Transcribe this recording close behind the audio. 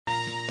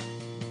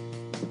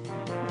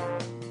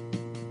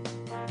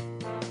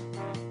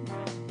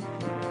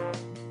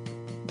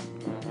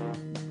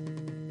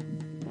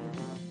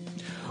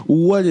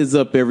What is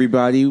up,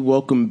 everybody?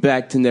 Welcome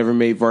back to Never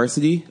Made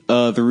Varsity.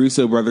 The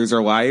Russo brothers are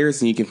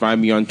liars, and you can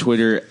find me on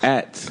Twitter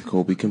at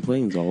Colby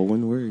Complains, all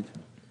one word.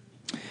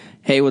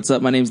 Hey, what's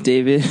up? My name's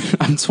David.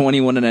 I'm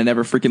 21 and I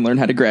never freaking learned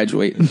how to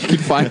graduate. You can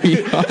find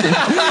me on,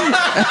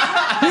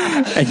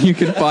 and you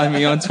can find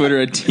me on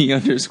Twitter at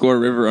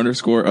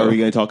T_river_. Are we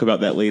going to talk about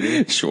that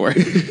later? Sure.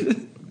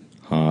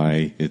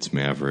 Hi, it's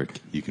Maverick.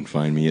 You can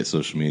find me at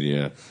social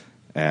media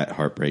at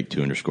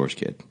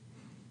Heartbreak2_kid.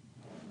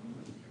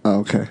 Oh,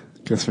 okay.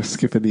 Guess we're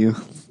skipping you.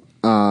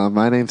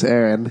 My name's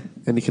Aaron,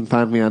 and you can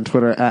find me on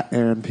Twitter at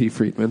Aaron P.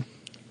 Friedman.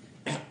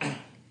 And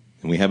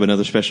we have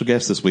another special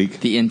guest this week.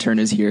 The intern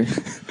is here.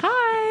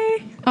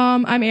 Hi.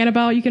 I'm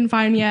Annabelle. You can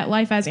find me at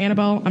Life as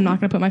Annabelle. I'm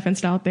not going to put my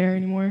Finsta out there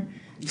anymore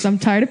because I'm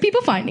tired of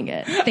people finding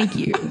it. Thank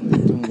you.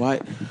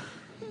 What?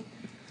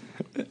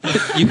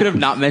 You could have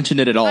not mentioned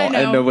it at all,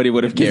 and nobody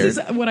would have cared. This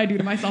is what I do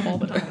to myself all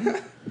the time.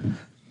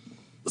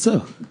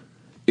 So,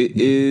 it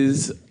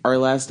is our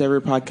last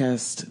ever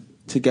podcast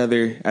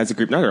together as a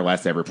group. Not our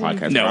last ever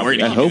podcast. No, probably.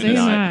 we're I hope saying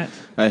not. that.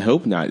 I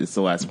hope not. It's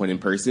the last one in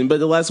person, but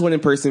the last one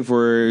in person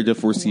for the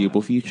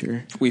foreseeable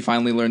future. We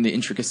finally learned the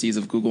intricacies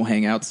of Google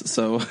Hangouts,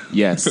 so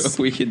Yes.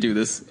 we can do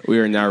this. We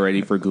are now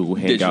ready for Google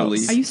Hangouts.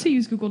 Digitally. I used to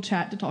use Google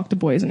Chat to talk to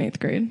boys in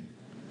 8th grade.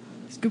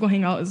 Google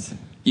Hangout is...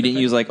 You didn't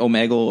use like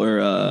Omegle or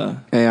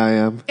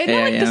AIM. Isn't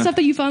that like the yeah. stuff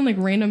that you find like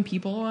random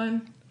people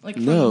on? Like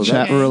from No,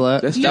 Chat UK?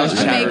 roulette. That's No, That was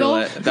chat Omegle.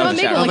 roulette. That was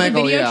No, chat Omegle, like the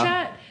roulette. video Yeah.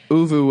 chat.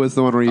 Uvu was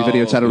the one where you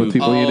video chatted with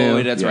people you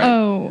knew. that's right.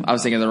 Oh. I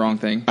was thinking of the wrong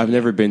thing. I've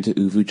never been to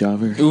Uvu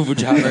Java. Uvu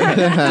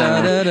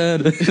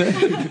Java.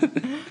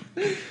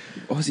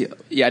 What was he?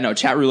 Yeah, no,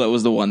 Chat Roulette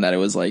was the one that it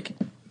was like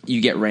you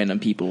get random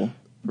people.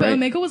 But Right?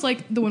 Omegle was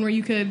like the one where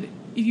you could,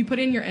 if you put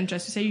in your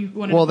interest, say you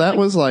wanted Well, to that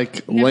was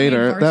like Never Made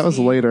later. That was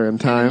Varsity. later in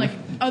time. And then,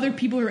 like other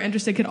people who were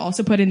interested could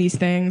also put in these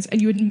things,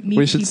 and you would meet.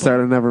 We should people. start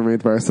a Never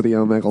Made Varsity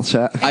Omegle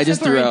chat. I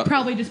just Except for threw it'd out.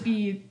 probably just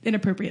be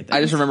inappropriate. Things.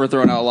 I just remember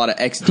throwing out a lot of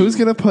XD. Who's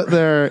going to put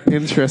their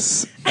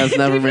interests as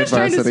Never You're Made just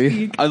trying to Varsity?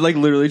 speak. I like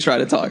literally try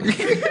to talk.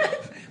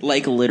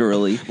 Like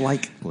literally.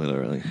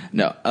 Literally.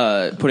 No,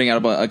 putting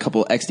out a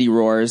couple XD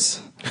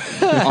roars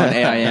on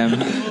AIM.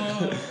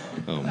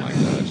 Oh my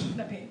gosh.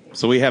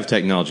 So we have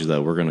technology,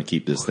 though. We're going to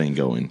keep this thing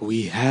going.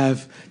 We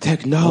have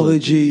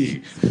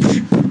technology.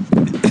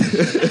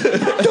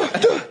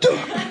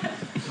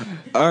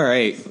 All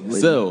right,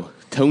 so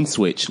tone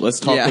switch.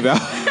 Let's talk Yeah.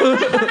 about.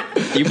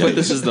 You put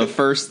this as the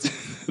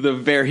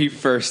very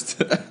first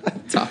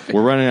topic.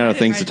 We're running out of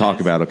things to write talk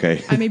this. about,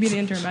 okay? I may be the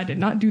intern, but I did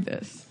not do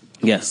this.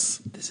 Yes.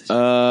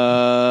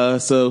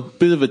 So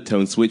bit of a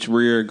tone switch.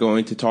 We're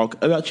going to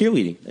talk about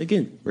cheerleading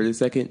again for the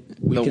second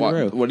week in a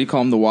row. What do you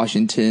call them? The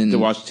Washington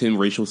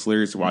Racial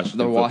slurs,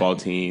 Washington football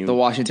team. The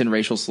Washington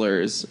racial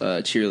slurs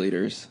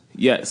cheerleaders.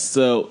 Yes.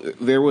 So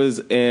there was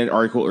an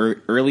article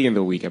early in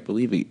the week, I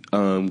believe it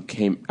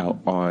came out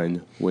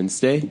on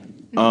Wednesday,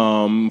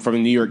 from the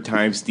New York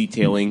Times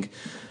detailing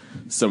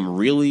some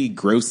really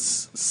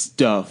gross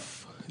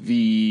stuff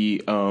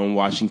the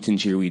Washington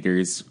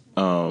cheerleaders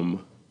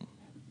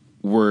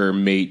were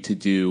made to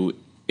do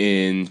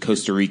in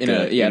Costa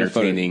Rica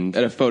entertaining.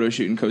 At a photo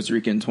shoot in Costa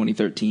Rica in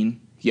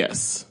 2013.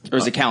 Yes. Or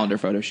was a calendar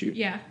photo shoot.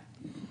 Yeah.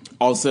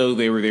 Also,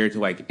 they were there to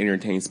like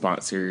entertain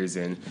sponsors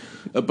and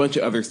a bunch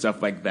of other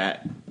stuff like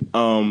that.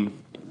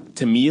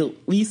 To me, at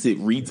least, it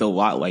reads a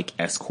lot like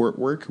escort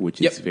work,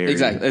 which is very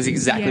exactly. That's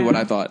exactly Yeah. what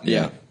I thought.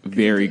 Yeah.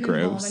 very Didn't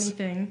involve gross.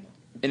 anything.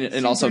 And it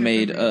Seems also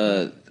very made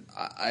inappropriate.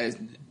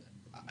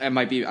 I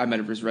might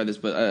have just read this,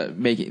 but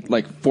making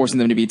like forcing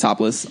them to be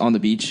topless on the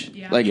beach,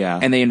 Yeah. like Yeah.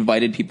 and they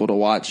invited people to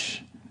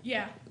watch,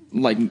 Yeah.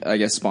 like I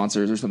guess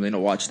sponsors or something to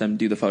watch them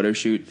do the photo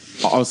shoot.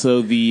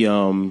 Also,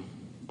 the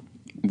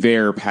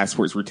their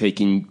passports were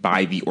taken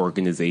by the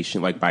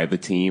organization, like by the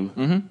team,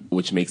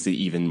 which makes it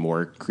even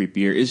more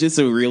creepier. It's just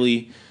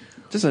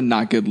Just a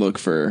not good look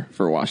for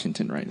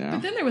Washington right now.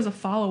 But then there was a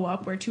follow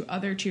up where 2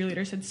 other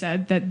cheerleaders had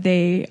said that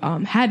they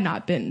had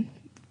not been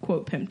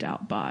quote pimped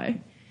out by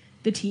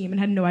the team and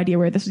had no idea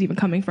where this was even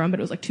coming from. But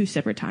it was like 2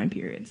 separate time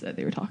periods that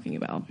they were talking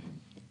about.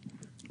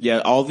 yeah.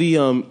 All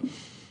the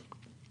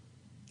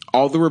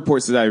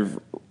reports that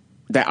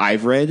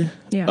I've read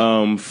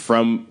Yeah.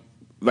 from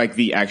like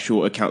the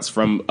actual accounts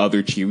from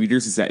other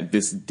cheerleaders is that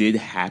this did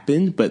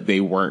happen, but they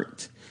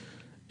weren't.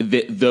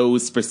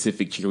 Those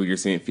specific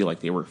cheerleaders didn't feel like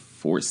they were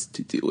forced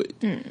to do it.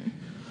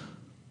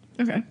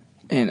 Okay.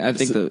 And I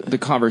think the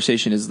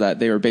conversation is that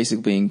they were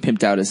basically being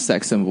pimped out as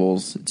sex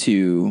symbols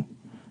to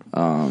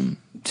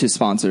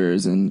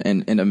sponsors and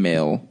a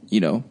male,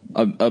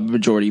 a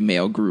majority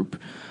male group.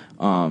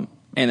 And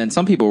then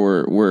some people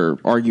were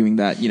arguing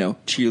that,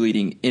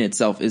 cheerleading in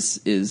itself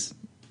is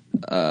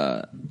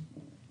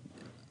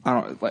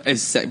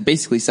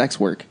basically sex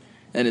work.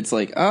 And it's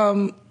like,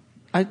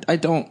 I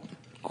don't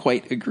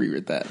quite agree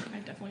with that. I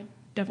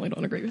definitely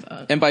don't agree with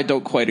that. And by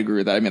don't quite agree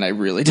with that, I mean I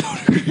really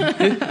don't agree.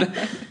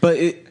 But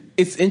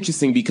it's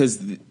interesting because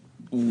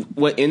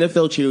what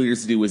NFL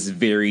cheerleaders do is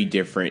very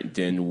different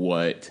than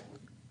what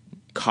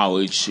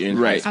college and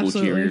high school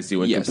Absolutely. cheerleaders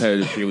do and Yes.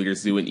 competitive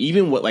cheerleaders do, and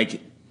even what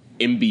like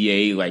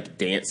NBA like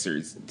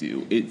dancers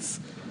do.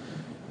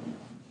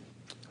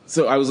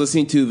 So I was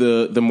listening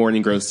to the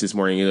Morning Roast this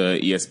morning, the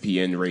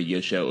ESPN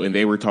radio show, and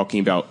they were talking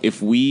about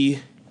if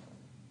cheerleaders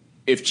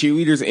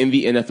in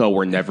the NFL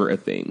were never a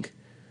thing,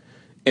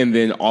 and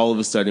then all of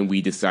a sudden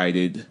we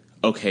decided,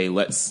 okay,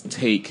 let's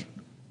take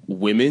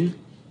women,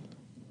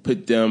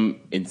 put them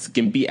in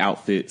skimpy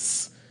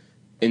outfits,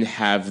 and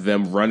have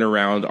them run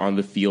around on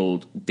the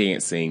field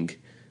dancing,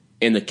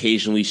 and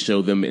occasionally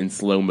show them in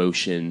slow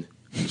motion.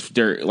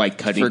 They're like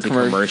cutting to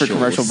commercials. For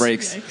commercial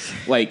breaks.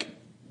 Like,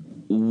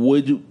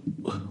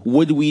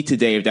 would we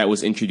today, if that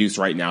was introduced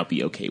right now,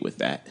 be okay with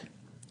that?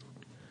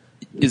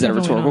 Is that a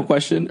Definitely rhetorical not.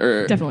 question?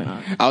 Or Definitely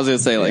not. I was gonna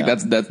say like Yeah.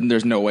 that's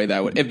there's no way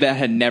that would, if that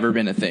had never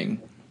been a thing,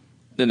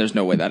 then there's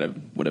no way that it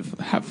would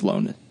have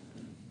flown.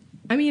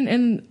 I mean,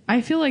 and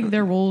I feel like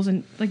their roles,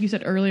 and like you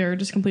said earlier, are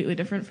just completely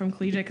different from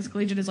collegiate, because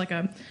collegiate is like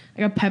a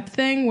pep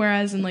thing,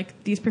 whereas in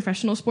like these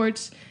professional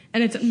sports,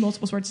 and it's in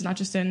multiple sports, it's not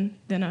just in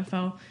the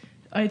NFL,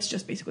 it's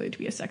just basically to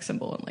be a sex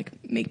symbol and like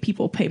make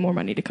people pay more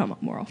money to come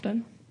up more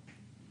often.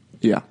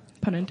 Yeah.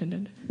 Pun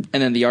intended.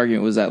 And then the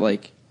argument was that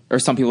like, or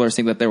some people are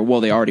saying that they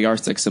already are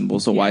sex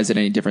symbols, so why is it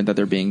any different that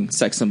they're being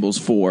sex symbols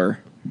for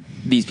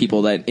these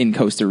people that in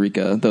Costa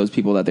Rica, those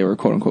people that they were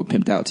quote unquote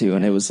pimped out to?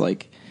 And it was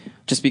like,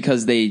 just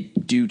because they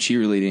do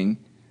cheerleading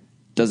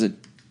doesn't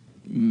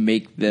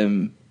make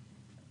them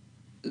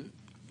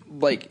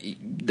like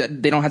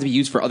they don't have to be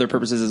used for other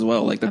purposes as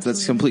well. Like that's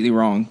Absolutely. completely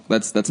wrong.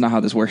 That's not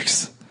how this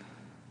works.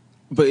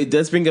 But it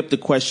does bring up the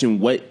question,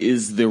 what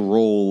is the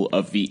role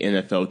of the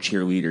NFL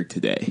cheerleader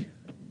today?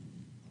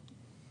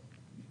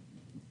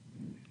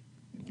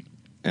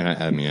 And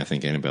I mean, I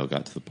think Annabelle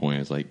got to the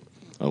point. It's like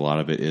a lot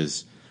of it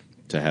is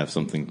to have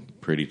something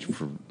pretty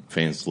for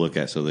fans to look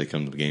at, so they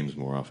come to the games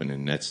more often.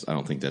 And I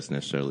don't think that's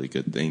necessarily a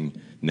good thing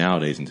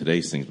nowadays in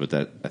today's things. But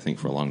that I think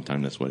for a long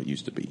time that's what it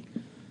used to be.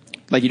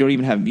 Like you don't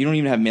even have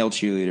male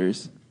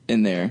cheerleaders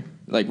in there.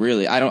 Like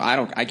really,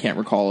 I can't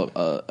recall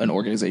an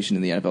organization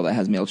in the NFL that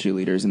has male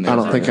cheerleaders in there. I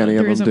don't think any of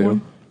There them isn't do.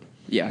 one.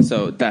 Yeah,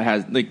 so that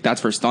has like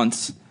that's for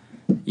stunts,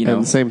 you know.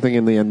 And same thing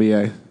in the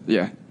NBA.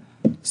 Yeah.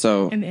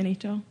 So In the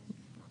NHL.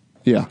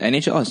 Yeah.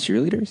 NHL has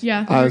cheerleaders.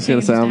 Yeah. I was going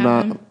to say Hurricanes I'm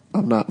have not. them.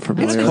 I'm not It's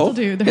familiar. Still cold.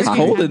 do. The It's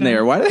Hurricanes cold have in there.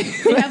 them. Why do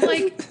They have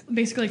like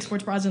basically like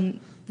sports bras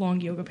and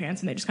long yoga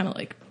pants, and they just kind of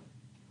like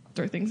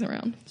throw things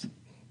around. It's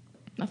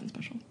nothing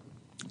special.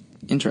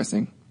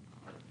 Interesting.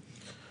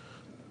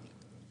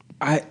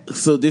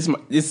 So this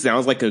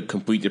sounds like a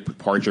complete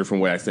departure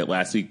from what I said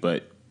last week,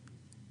 but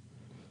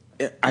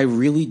I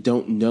really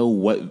don't know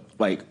what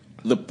like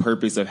the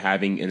purpose of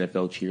having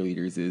NFL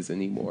cheerleaders is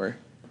anymore.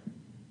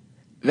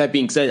 That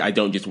being said, I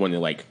don't just want to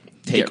like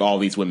take Yeah. all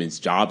these women's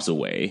jobs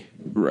away,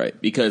 Right.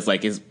 because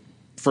like it's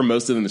for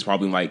most of them it's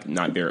probably like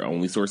not their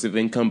only source of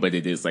income, but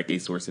it is like a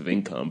source of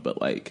income.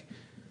 But like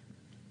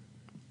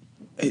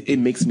it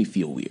makes me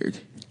feel weird.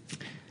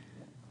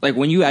 Like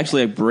when you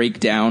actually like, break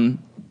down,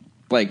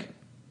 like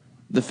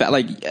the fact,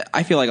 like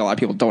I feel like a lot of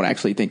people don't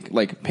actually think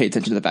like pay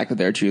attention to the fact that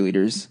they're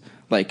cheerleaders,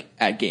 like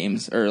at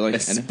games or like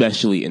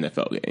Especially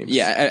NFL games.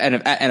 yeah,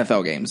 at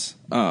NFL games,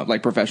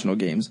 like professional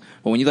games.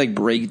 But when you like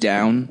break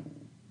down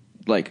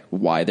like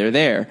why they're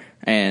there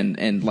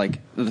and like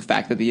the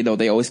fact that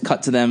they always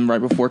cut to them right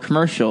before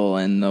commercial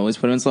and always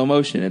put them in slow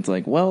motion, it's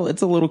like, well,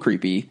 it's a little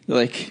creepy.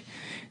 Like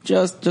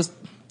just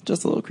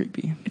a little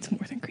creepy. It's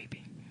more than creepy.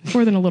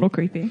 More than a little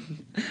creepy.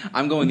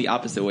 I'm going the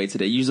opposite way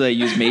today. Usually I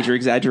use major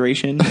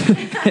exaggeration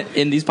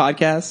in these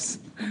podcasts.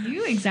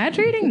 You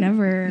exaggerating?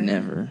 Never.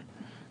 Never.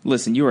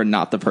 Listen, you are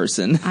not the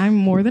person. I'm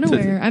more than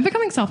aware. I'm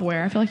becoming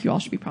self-aware. I feel like you all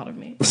should be proud of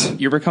me.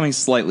 You're becoming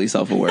slightly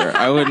self-aware.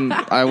 I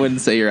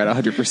wouldn't say you're at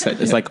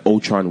 100%. It's like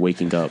Ultron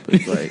waking up.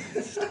 It's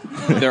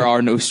like there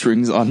are no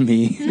strings on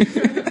me.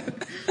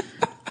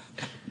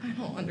 I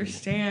don't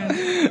understand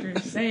what you're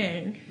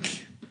saying.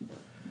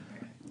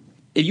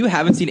 If you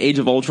haven't seen Age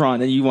of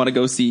Ultron and you want to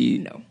go see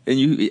No. and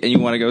you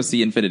want to go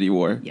see Infinity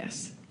War,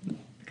 Yes.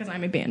 Because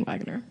I'm a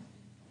bandwagoner.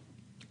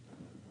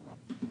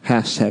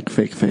 Hashtag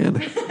fake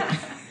fan.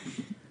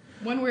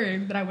 One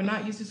word that I would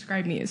not use to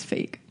describe me is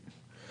fake.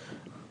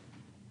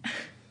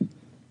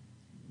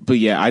 but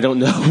yeah, I don't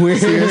know where.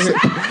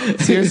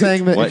 So you're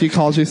saying that What? if you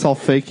called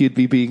yourself fake, you'd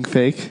be being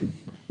fake?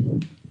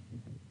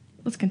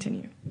 Let's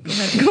continue.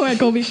 Go ahead,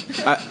 Colby.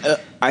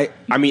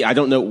 I mean, I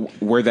don't know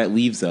where that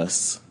leaves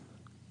us.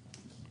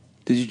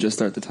 did you just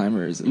start the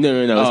timer? Or is it?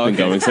 No. It's Oh, been okay.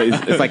 going. So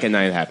it's like a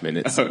 9.5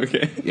 minutes.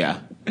 Okay. Yeah.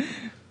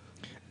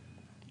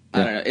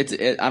 I don't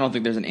know. I don't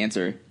think there's an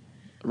answer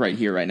right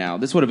here, right now.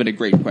 This would have been a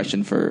great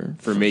question for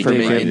Megan.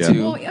 Megan Yeah.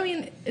 too. Well, I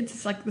mean,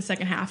 it's like the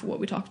second half of what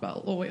we talked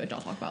about, what y'all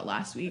talked about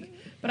last week.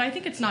 But I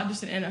think it's not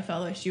just an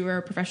NFL issue or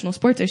a professional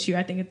sports issue.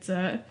 I think it's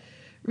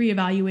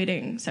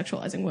reevaluating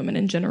sexualizing women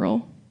in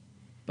general.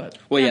 But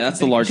Well, yeah, a that's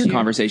the big larger issue.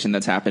 conversation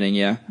that's happening.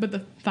 Yeah. But the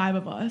five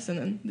of us and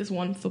then this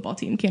one football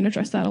team can't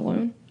address that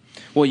alone.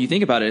 Well, you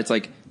think about it, it's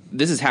like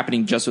this is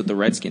happening just with the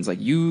Redskins. Like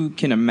you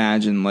can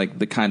imagine like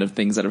the kind of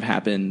things that have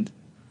happened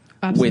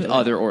Absolutely. with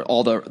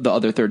all the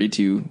other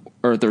 32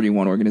 or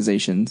 31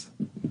 organizations.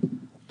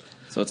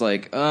 So it's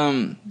like,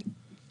 And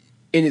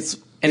it's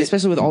And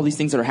especially with all these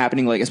things that are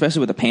happening, like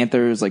especially with the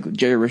Panthers, like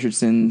Jerry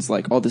Richardson's,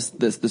 like all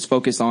this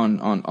focus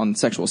on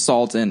sexual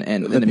assault and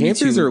the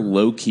Panthers are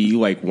low key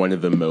like one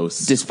of the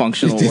most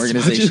dysfunctional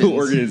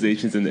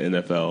organizations in the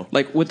NFL.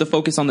 Like with the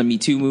focus on the Me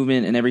Too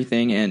movement and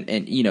everything, and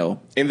and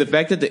the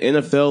fact that the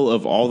NFL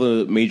of all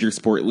the major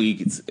sport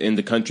leagues in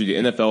the country, the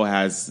NFL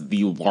has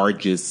the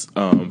largest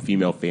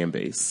female fan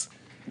base.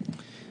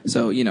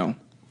 So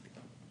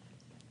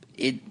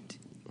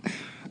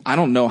I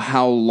don't know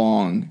how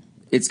long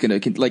it's gonna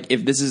like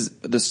if this is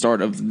the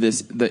start of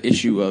the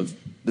issue of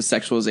the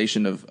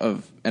sexualization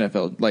of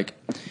NFL. Like,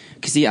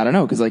 cause see, I don't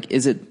know, cause like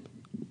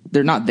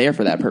they're not there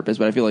for that purpose,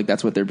 but I feel like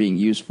that's what they're being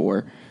used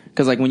for.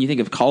 Cause like when you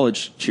think of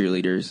college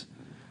cheerleaders,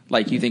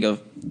 like you think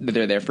of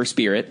they're there for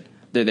spirit.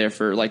 They're there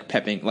for like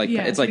pepping, like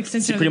it's like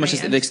pretty much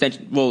just the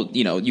extension. Well,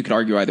 you could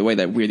argue either way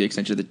that we're the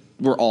extension of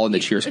we're all in the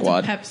cheer squad.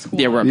 It's a pep squad.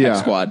 Yeah, we're a pep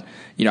squad.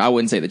 I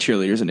wouldn't say the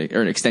cheerleaders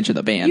are an extension of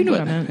the band. You know but,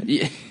 what I meant.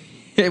 Yeah.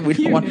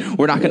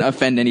 We're not going to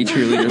offend any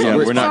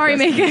cheerleaders. Sorry,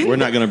 Megan. We're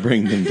not going to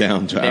bring them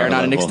down to They our are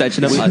not an level.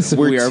 extension of us.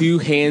 We're We are, two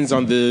hands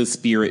on the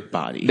spirit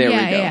body. there we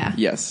Yeah, go. yeah.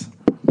 Yes.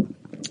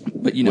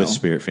 But with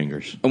spirit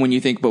fingers. and when you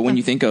think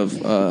of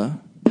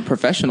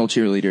professional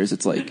cheerleaders,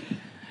 it's like,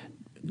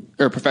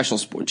 or professional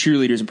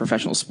cheerleaders in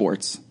professional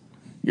sports,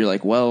 you're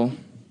like, well,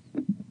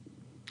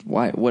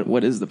 why?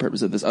 What is the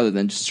purpose of this other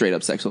than just straight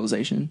up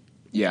sexualization?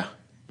 Yeah.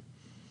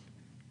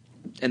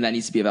 And that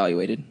needs to be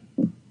evaluated.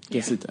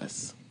 Yes, it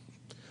does.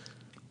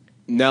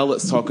 Now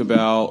let's talk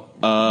about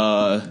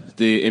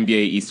the NBA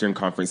Eastern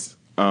Conference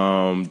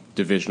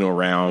divisional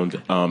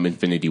round,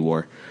 Infinity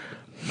War.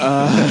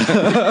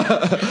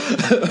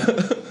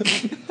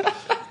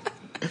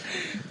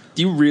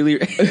 Do you really?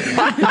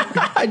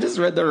 I just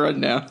read the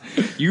rundown.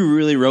 You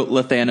really wrote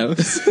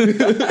Lathanos.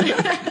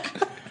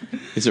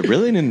 Is it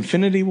really an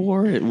Infinity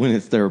War when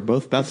they're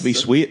both about to be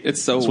sweet?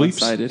 It's so sweeps?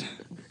 one-sided.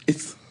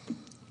 It's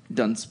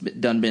Done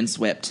been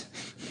swept.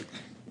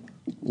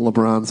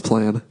 LeBron's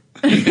plan.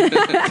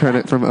 Turn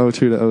it from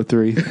 02 to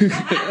 03.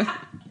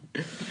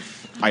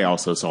 I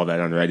also saw that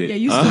on Reddit. Yeah,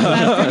 you stole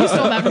that. You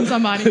stole that from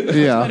somebody.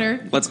 Yeah.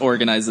 Twitter. Let's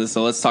organize this.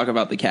 So let's talk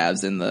about the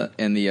Cavs and the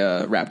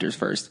Raptors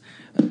first.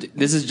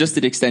 This is just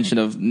an extension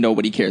of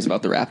nobody cares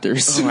about the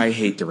Raptors. Oh, I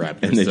hate the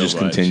Raptors And they so just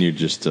much. continue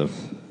just to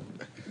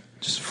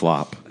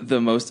flop The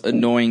most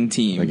annoying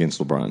team. against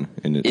LeBron.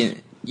 And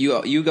it's,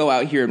 You go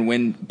out here and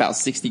win about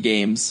 60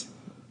 games,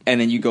 and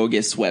then you go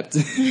get swept.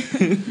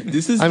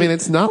 I mean,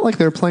 it's not like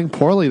they're playing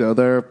poorly, though.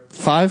 They're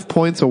 5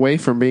 points away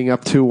from being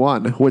up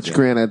 2-1, which,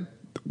 granted,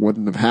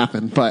 wouldn't have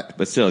happened.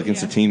 But still,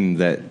 against a team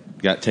that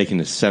got taken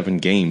to 7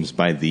 games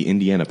by the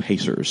Indiana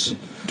Pacers.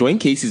 Dwayne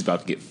Casey's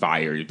about to get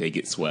fired if they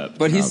get swept.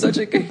 But he's such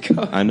a good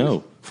coach. I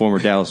know. Former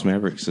Dallas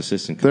Mavericks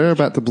assistant coach. they're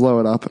about to blow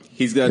it up.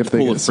 He's got if to they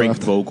pull a get Frank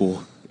swept.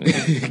 Vogel.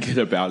 Get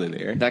up out of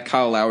there. That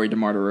Kyle Lowry,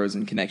 DeMar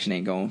DeRozan connection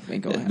ain't going.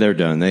 They're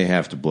done. They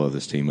have to blow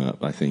this team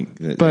up, I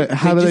think. But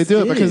how do they just do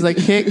it? did. Because they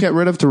can't get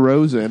rid of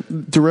DeRozan.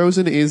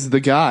 DeRozan is the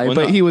guy, Well,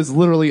 but no. he was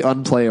literally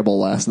unplayable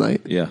last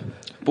night. yeah.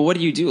 But what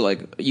do you do?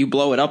 Like, you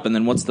blow it up, and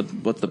then what's the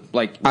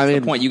I mean-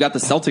 the point? You got the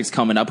Celtics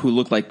coming up, who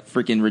look like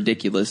freaking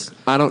ridiculous.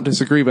 I don't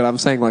disagree, but I'm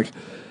saying, like,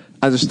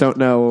 I just don't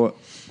know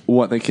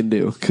what they can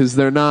do because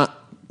they're not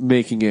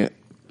making it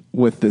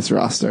with this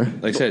roster.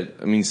 Like I said,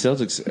 I mean,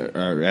 Celtics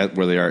are at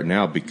where they are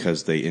now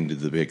because they ended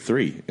the Big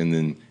Three. And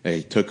then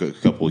they took a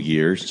couple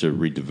years to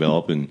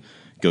redevelop and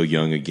go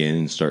young again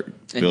and start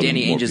And building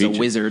Danny more Ainge is a features.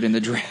 wizard in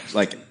the draft.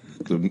 Like,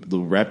 the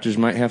Raptors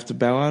might have to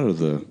bow out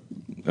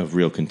of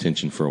real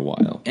contention for a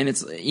while. And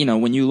it's,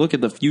 when you look at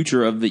the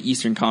future of the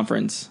Eastern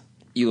Conference,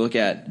 you look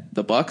at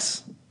the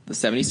Bucks, the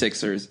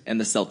 76ers, and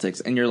the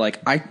Celtics, and you're like,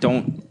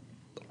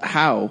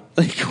 how?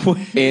 Like, what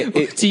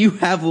do you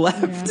have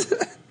left?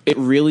 It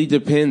really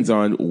depends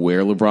on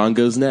where LeBron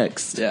goes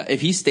next. Yeah,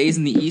 if he stays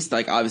in the East,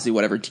 like, obviously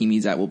whatever team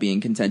he's at will be in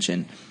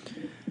contention.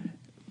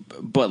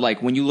 But,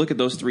 like, when you look at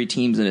those three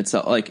teams in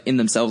itself, like, in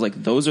themselves,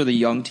 like, those are the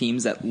young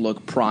teams that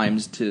look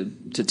primed to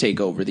take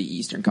over the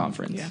Eastern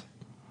Conference. Yeah.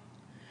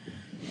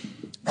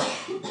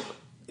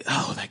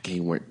 Oh, that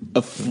game went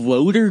a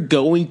floater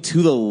going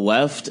to the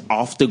left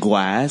off the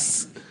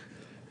glass.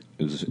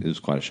 It was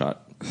quite a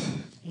shot.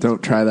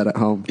 Don't try that at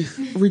home.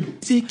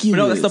 Ridiculous. But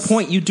no, that's the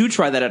point. You do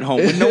try that at home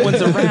when no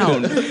one's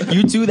around.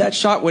 You do that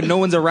shot when no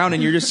one's around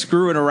and you're just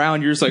screwing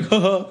around. You're just like,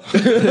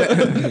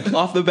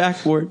 off the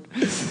backboard.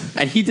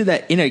 And he did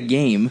that in a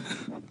game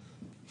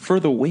for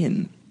the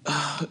win.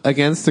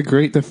 Against a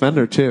great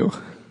defender, too.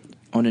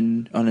 On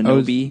an OB.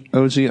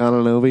 OG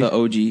Anunoby. The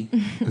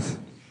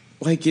OG.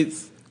 Like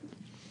it's.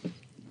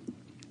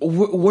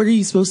 What are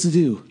you supposed to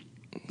do?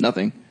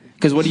 Nothing.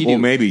 Because what do you do? Well,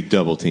 maybe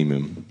double team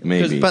him.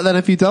 Maybe. But then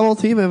if you double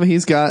team him,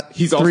 he's got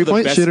He's also the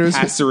 3-point best shooters.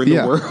 passer in the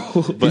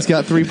world. He's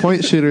got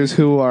 3-point shooters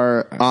who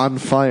are on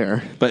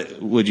fire.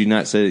 But would you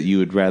not say that you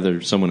would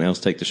rather someone else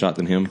take the shot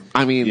than him?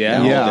 I mean, Yeah.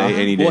 All yeah. day,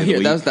 any day Well, of the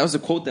here week? that was a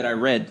quote that I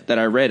read.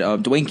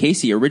 Dwayne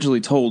Casey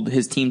originally told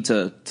his team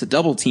to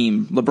double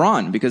team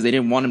LeBron because they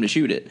didn't want him to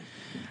shoot it,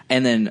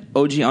 And then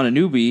OG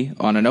Anunoby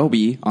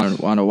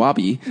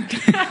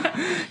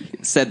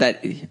said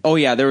that, oh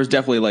yeah, there was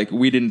definitely like,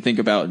 we didn't think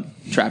about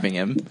trapping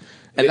him.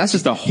 And that's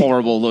just a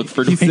horrible look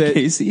for Dwayne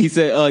Casey. He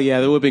said, oh yeah,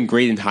 that would have been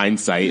great in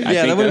hindsight.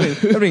 Yeah, that would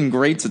have been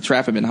great to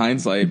trap him in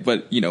hindsight.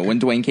 But, when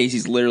Dwayne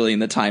Casey's literally in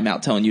the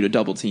timeout telling you to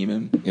double team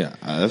him. Yeah,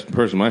 that's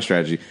personally my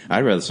strategy.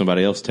 I'd rather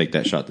somebody else take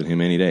that shot than him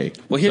any day.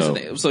 Well, here's the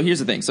thing. So here's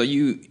the thing. So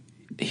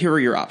here are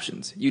your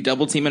options. You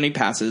double team any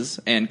passes,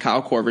 and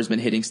Kyle Korver's been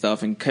hitting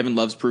stuff, and Kevin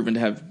Love's proven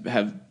to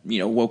have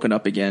woken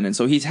up again, and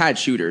so he's had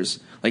shooters.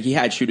 Like, he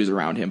had shooters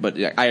around him, but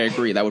I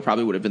agree that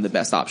would have been the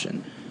best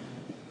option.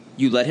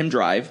 You let him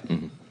drive,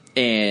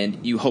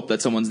 and you hope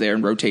that someone's there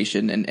in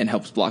rotation and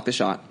helps block the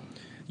shot.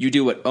 You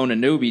do what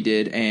Anunoby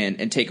did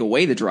and take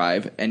away the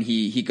drive, and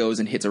he goes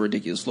and hits a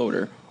ridiculous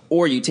floater.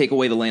 Or you take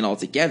away the lane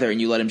altogether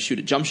and you let him shoot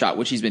a jump shot,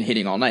 which he's been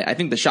hitting all night. I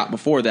think the shot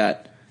before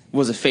that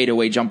was a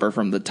fadeaway jumper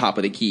from the top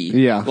of the key.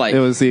 Yeah, it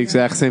was the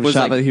exact same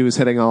shot that he was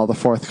hitting all the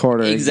fourth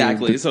quarter.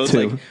 Exactly. So it's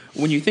like,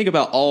 when you think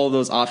about all of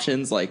those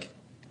options, like,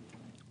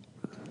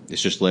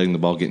 it's just letting the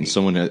ball get in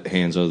someone's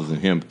hands other than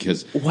him.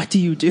 Because what do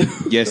you do?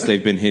 Yes,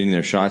 they've been hitting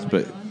their shots,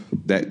 but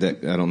that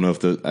I don't know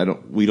if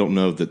we don't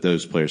know that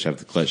those players have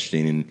the clutch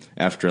gene. And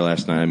after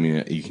last night, I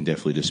mean, you can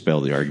definitely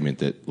dispel the argument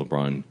that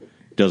LeBron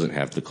doesn't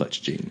have the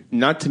clutch gene.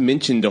 Not to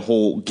mention the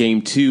whole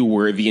game 2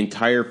 where the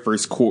entire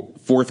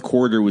fourth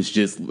quarter was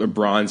just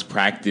LeBron's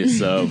practice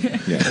of So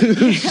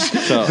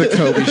the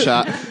Kobe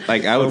shot.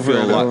 Like, I would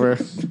feel a lot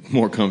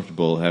more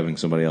comfortable having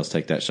somebody else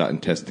take that shot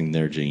and testing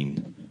their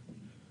gene.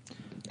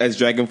 As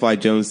Dragonfly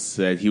Jones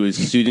said, he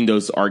was shooting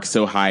those arcs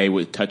so high it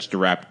would touch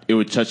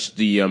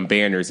the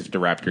banners if the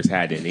Raptors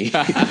had any.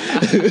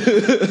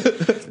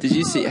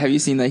 Have you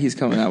seen that he's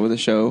coming out with a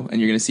show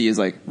and you're going to see his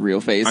like real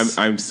face?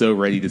 I'm so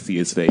ready to see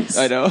his face.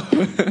 I know.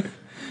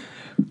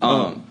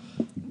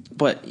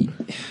 But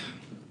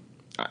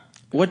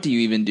what do you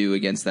even do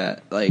against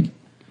that? Like,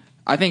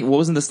 I think, what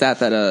wasn't the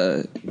stat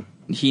that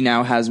he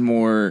now has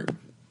more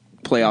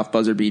playoff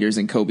buzzer beaters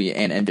than Kobe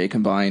and MJ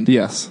combined?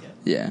 Yes.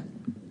 Yeah.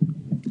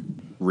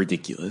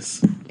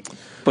 Ridiculous.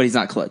 But he's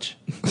not clutch.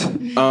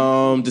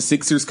 The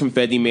Sixers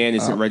confetti man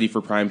isn't ready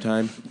for prime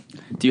time.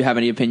 Do you have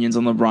any opinions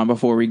on LeBron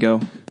before we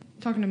go?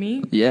 Talking to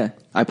me? Yeah.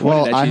 I have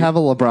a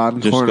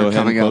LeBron Just corner go ahead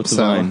coming and up,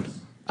 so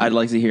I'd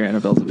like to hear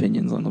Annabelle's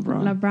opinions on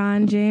LeBron.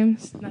 LeBron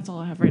James. That's all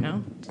I have right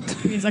now.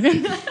 Give me a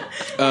second.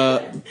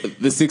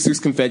 The Sixers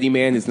confetti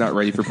man is not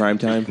ready for prime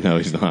time. No,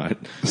 he's not.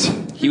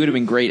 He would have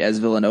been great as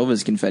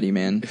Villanova's confetti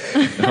man.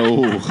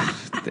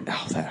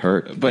 That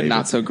hurt. But David.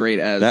 not so great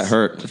as That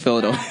hurt.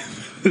 Philadelphia.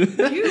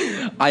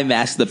 I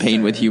masked the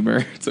pain with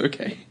humor. It's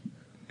okay.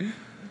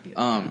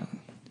 That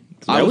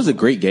was a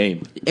great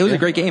game. It was a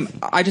great game.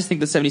 I just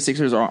think the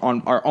 76ers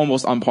are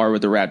almost on par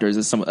with the Raptors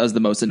as the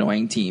most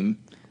annoying team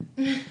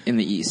in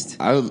the East.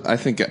 I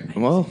think,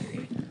 well,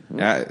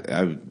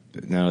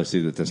 now I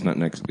see that that's not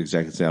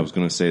exactly say. I was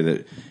going to say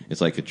that it's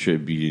like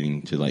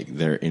attributing to like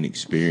their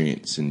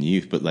inexperience and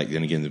youth, but like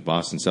then again, the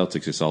Boston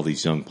Celtics, it's all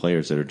these young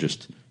players that are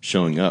just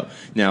showing up.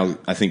 Now,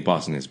 I think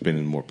Boston has been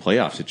in more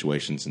playoff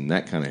situations, and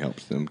that kind of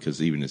helps them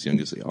because even as young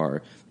as they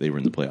are, they were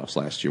in the playoffs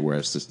last year,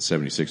 whereas the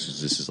 76ers,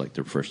 this is like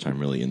their first time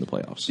really in the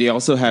playoffs. They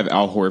also have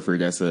Al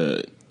Horford as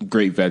a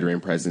great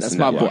veteran presence. That's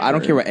my boy. I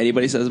don't care what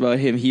anybody says about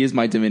him. He is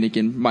my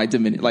Dominican.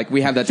 Like,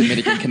 we have that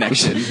Dominican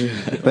connection.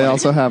 They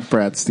also have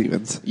Brad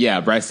Stevens. Yeah,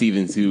 Brad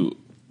Stevens, who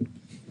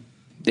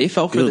they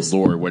fell for good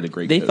Lord, what a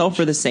great They coach. fell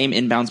for the same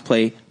inbounds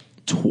play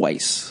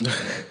twice.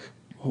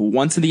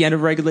 Once at the end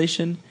of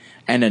regulation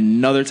and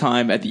another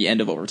time at the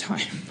end of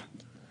overtime.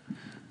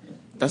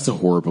 That's a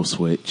horrible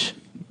switch.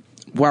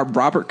 Where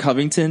Robert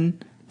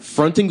Covington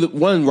fronting the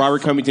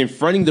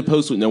fronting the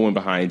post with no one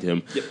behind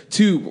him. Yep.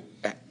 2,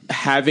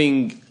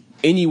 having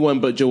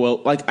anyone but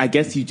Joel. Like, I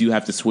guess you do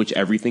have to switch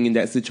everything in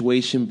that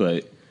situation,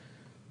 but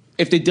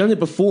if they've done it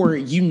before,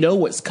 you know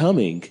what's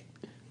coming.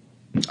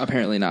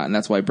 Apparently not, and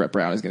that's why Brett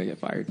Brown is going to get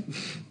fired.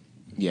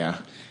 Yeah.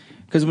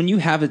 Because when you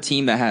have a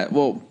team that has,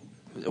 well,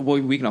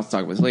 we can also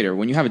talk about this later.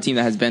 When you have a team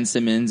that has Ben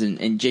Simmons and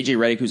JJ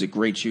Redick, who's a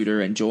great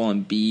shooter, and Joel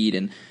Embiid,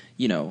 and,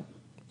 you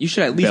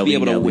should at least be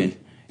able to win.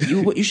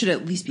 You should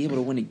at least be able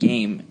to win a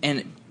game.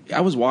 And I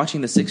was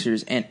watching the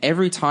Sixers, and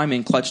every time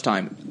in clutch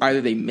time,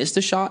 either they missed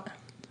a shot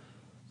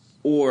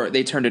or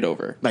they turned it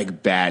over.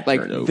 Like bad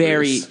turnovers. Like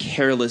very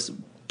careless.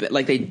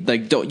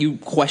 Like don't you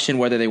question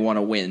whether they want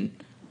to win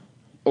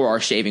or are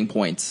shaving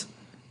points,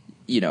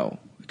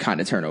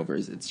 kind of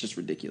turnovers. It's just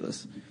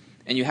ridiculous.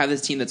 And you have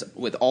this team that's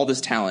with all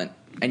this talent,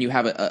 and you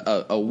have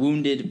a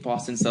wounded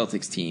Boston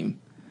Celtics team,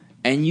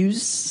 and you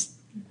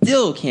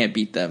still can't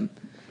beat them.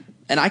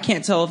 And I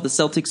can't tell if the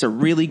Celtics are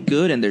really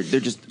good and they're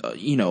just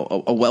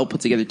a well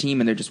put together team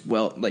and they're just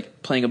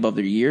playing above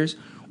their years,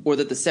 or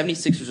that the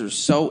 76ers are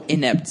so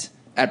inept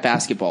at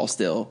basketball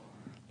still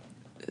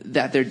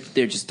that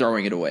they're just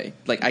throwing it away.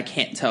 Like, I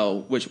can't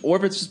tell which, or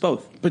if it's just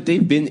both. But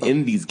they've been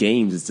in these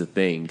games is the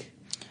thing.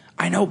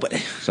 I know, but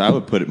so I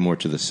would put it more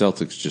to the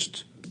Celtics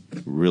just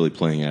really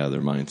playing out of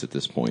their minds at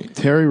this point.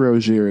 Terry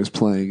Rozier is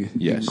playing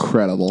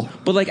incredible.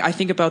 But like I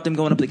think about them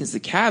going up against the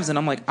Cavs, and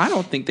I'm like,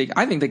 I think the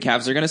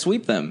Cavs are going to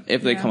sweep them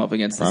if they come up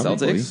against the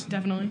Celtics.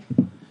 Definitely.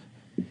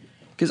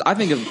 Because I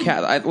think of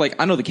Cavs,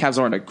 I know the Cavs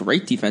aren't a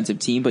great defensive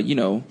team, but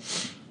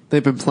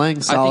they've been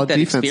playing solid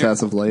defense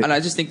as of late, and I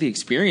just think the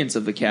experience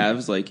of the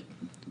Cavs,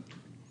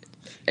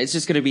 it's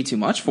just going to be too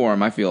much for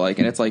them. I feel like,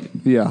 and it's like,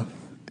 yeah.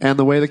 And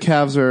the way the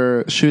Cavs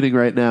are shooting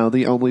right now,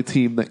 the only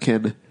team that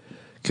can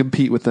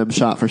compete with them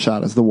shot for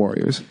shot is the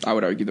Warriors. I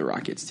would argue the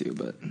Rockets too,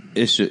 but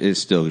it's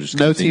still just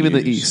no team in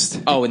the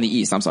East. Oh, in the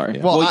East. I'm sorry.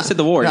 Yeah. Well, you said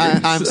the Warriors.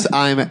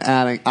 I'm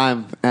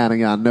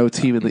adding on. No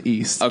team in the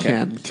East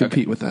can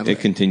compete with them. It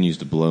continues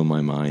to blow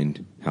my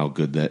mind how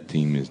good that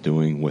team is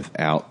doing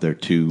without their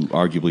two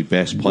arguably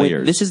best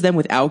players. This is them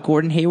without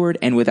Gordon Hayward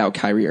and without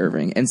Kyrie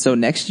Irving. And so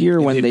next year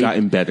when they've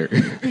gotten better,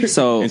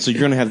 so you're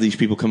going to have these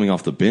people coming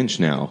off the bench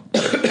now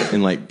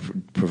and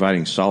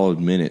providing solid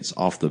minutes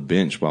off the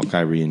bench while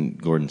Kyrie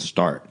and Gordon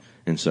start.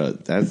 And so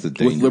that's the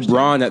danger. With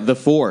LeBron at the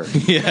 4.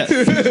 Yes.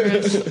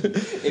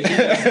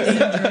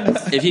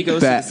 If he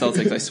goes to the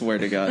Celtics, I swear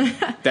to God.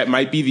 That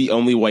might be the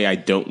only way I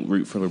don't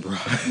root for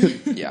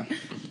LeBron. Yeah.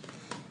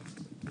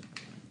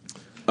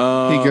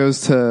 He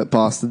goes to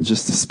Boston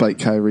just to spite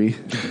Kyrie.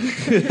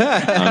 I'm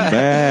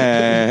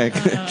back.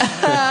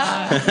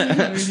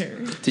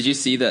 Did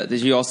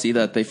you all see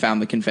that they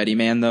found the Confetti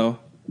Man though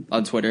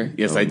on Twitter?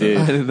 Yes, I did.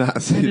 I did not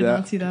see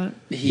that.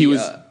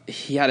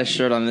 He had a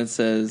shirt on that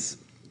says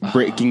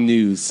breaking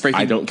news.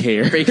 I don't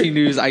care. Breaking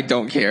news. I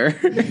don't care.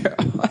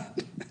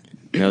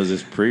 Now, is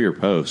this pre or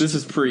post? This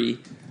is pre.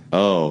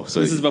 Oh, so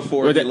this is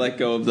before they let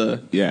go of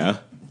the. Yeah.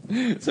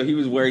 So he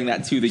was wearing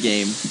that to the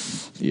game.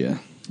 Yeah.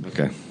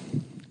 Okay.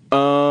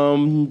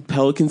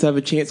 Pelicans have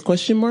a chance?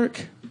 Question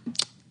mark.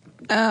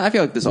 I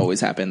feel like this always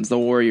happens. The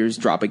Warriors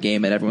drop a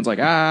game and everyone's like,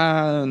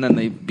 and then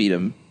they beat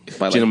them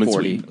by like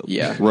 40. Sweep.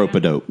 Yeah.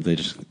 Rope-a-dope. They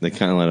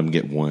kind of let them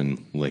get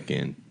one lick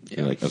in. Yeah.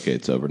 You're like, okay,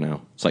 it's over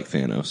now. It's like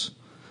Thanos.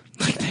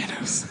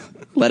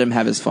 Let him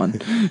have his fun.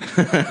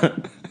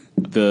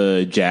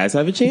 The Jazz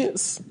have a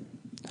chance?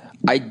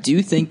 I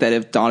do think that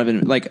if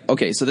Donovan,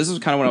 so this is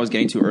kind of what I was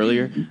getting to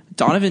earlier.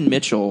 Donovan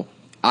Mitchell,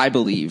 I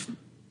believe,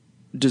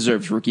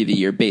 deserves Rookie of the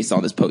Year based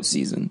on this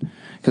postseason.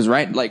 Because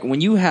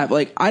when you have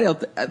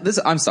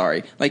I'm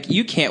sorry,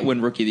 you can't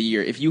win Rookie of the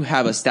Year if you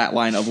have a stat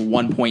line of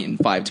 1 point and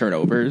 5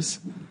 turnovers.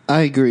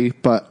 I agree,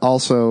 but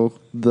also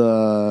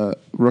the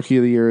Rookie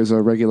of the Year is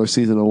a regular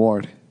season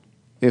award.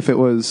 If it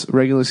was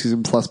regular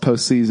season plus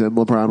postseason,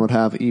 LeBron would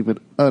have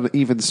an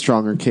even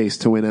stronger case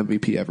to win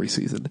MVP every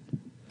season.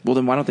 Well,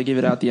 then why don't they give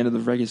it out at the end of the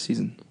regular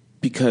season?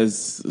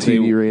 Because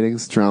TV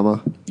ratings,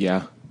 drama.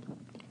 Yeah,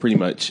 pretty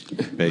much.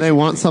 Basically. They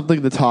want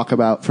something to talk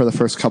about for the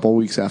first couple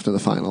weeks after the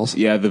finals.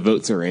 Yeah, the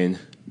votes are in.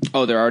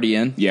 Oh, they're already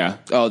in? Yeah.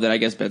 Oh, then I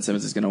guess Ben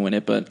Simmons is going to win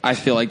it, but I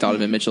feel like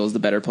Donovan Mitchell is the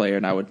better player,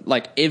 and I would,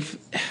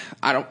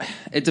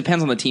 it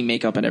depends on the team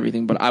makeup and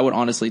everything, but I would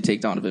honestly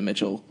take Donovan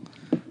Mitchell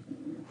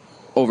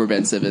over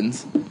Ben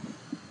Simmons.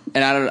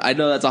 And I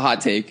know that's a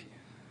hot take.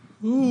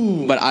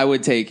 Ooh. But I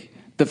would take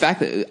the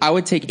fact that I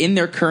would take in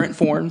their current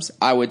forms,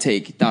 I would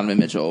take Donovan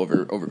Mitchell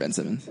over Ben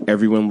Simmons.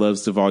 Everyone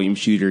loves the volume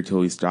shooter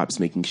till he stops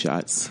making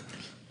shots.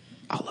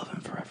 I'll love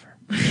him forever.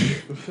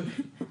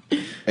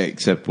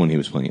 Except when he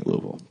was playing at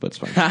Louisville, but it's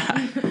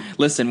fine.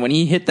 Listen, when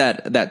he hit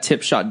that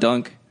tip shot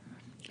dunk,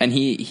 and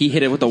he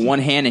hit it with the one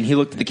hand, and he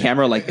looked at the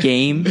camera like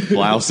game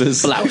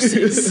blouses.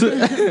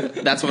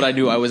 That's what I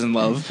knew I was in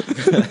love.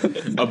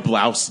 A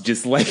blouse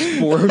just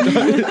formed.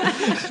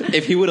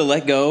 If he would have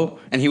let go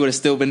and he would have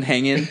still been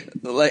hanging,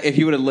 if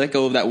he would have let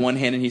go of that one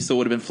hand and he still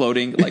would have been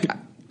floating,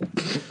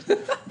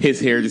 his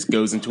hair just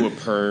goes into a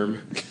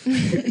perm.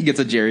 He gets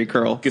a Jerry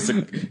curl. Gets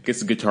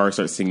a guitar,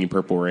 starts singing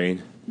Purple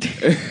Rain.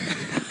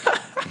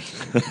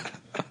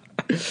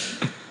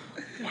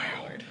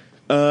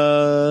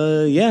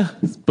 Yeah,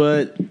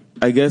 but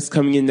I guess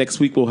coming in next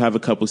week we'll have a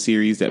couple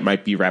series that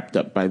might be wrapped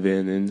up by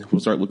then, and we'll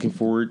start looking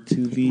forward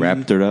to the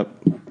wrapped it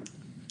up.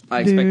 I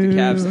expect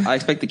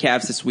the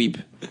Cavs to sweep.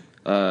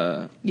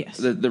 Yes,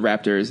 the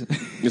Raptors.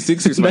 The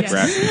Sixers might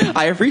grab.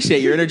 I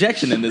appreciate your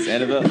interjection in this,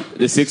 Annabelle.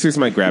 The Sixers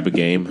might grab a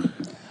game.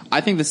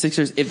 I think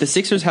if the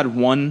Sixers had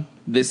won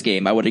this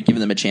game, I would have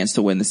given them a chance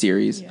to win the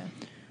series. Yeah.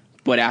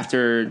 But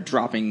after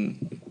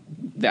dropping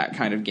that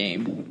kind of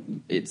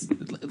game, it's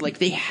like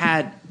they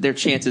had their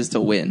chances to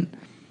win.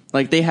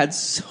 They had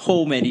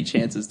so many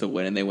chances to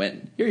win, and they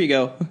went, here you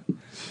go.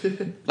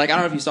 I don't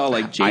know if you saw,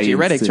 J.J.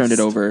 Redick turned it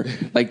over.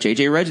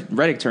 J.J.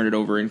 Redick turned it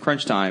over in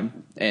crunch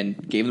time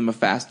and gave them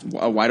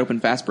a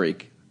wide-open fast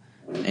break.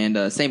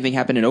 And same thing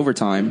happened in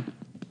overtime,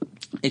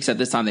 except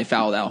this time they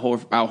fouled Al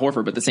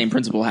Horford, but the same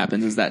principle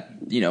happens is that,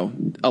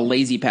 a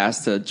lazy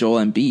pass to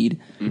Joel Embiid,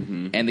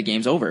 and the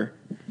game's over.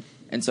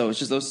 And so it's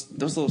just those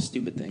little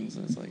stupid things.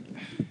 And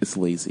it's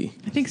lazy.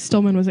 I think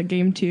Stillman was at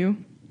game 2.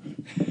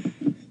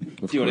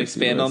 Do you want to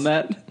expand on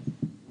that?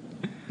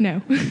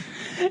 No.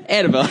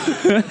 Annabelle.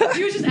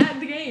 He was just at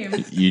the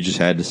game. You just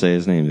had to say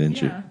his name,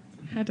 didn't you? Yeah.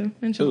 Had to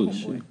mention the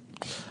homeboy.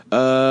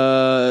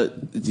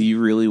 Do you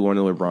really want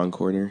a LeBron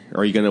corner?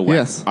 Or are you going to wax?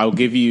 Yes. I'll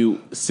give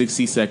you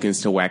 60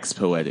 seconds to wax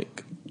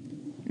poetic.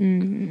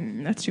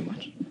 That's too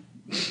much.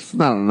 It's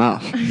not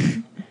enough.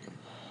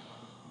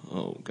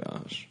 Oh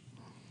gosh.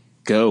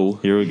 Go.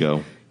 Here we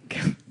go.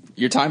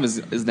 Your time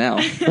is now.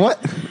 What?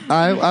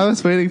 I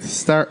was waiting to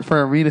start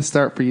for me to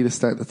start for you to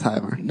start the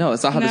timer. No,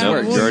 that's not how this No,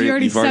 works. well, you're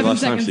already You've already 7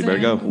 lost time, so seconds you better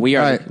go. in. We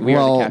are Alright, we are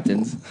well- the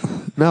captains.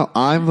 No,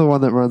 I'm the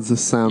one that runs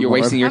this soundboard. You're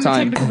wasting your I'm the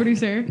time. technical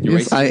producer. You're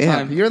Yes, wasting I your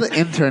am. time. You're the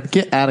intern.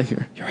 Get out of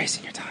here. You're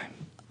wasting your time.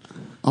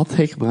 I'll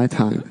take my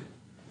time.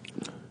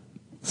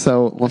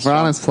 So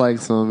LeBron is playing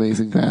some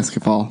amazing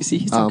basketball. You see,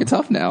 he's talking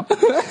tough now.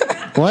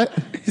 What?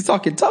 He's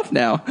talking tough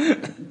now.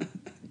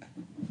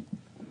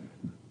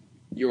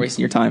 You're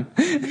wasting your time.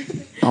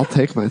 I'll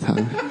take my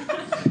time.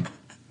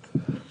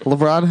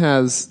 LeBron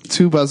has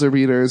 2 buzzer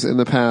beaters in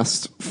the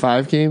past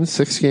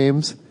 6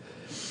 games.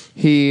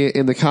 He,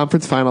 in the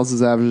conference finals,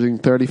 is averaging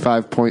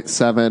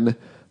 35.7,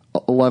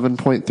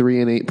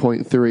 11.3, and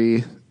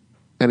 8.3,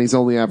 and he's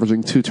only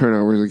averaging 2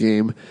 turnovers a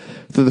game.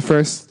 Through the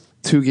first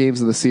 2 games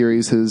of the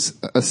series, his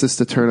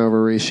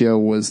assist-to-turnover ratio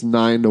was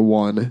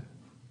 9-1,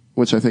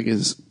 which I think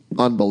is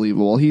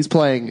unbelievable. He's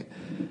playing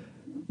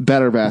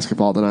better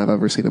basketball than I've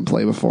ever seen him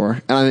play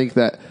before. And I think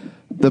that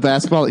the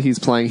basketball that he's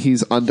playing,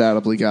 he's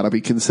undoubtedly got to be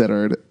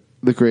considered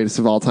the greatest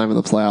of all time in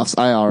the playoffs.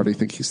 I already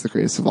think he's the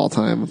greatest of all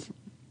time.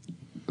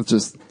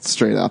 Just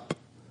straight up.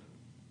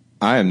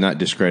 I am not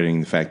discrediting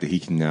the fact that he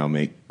can now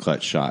make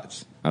clutch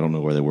shots. I don't know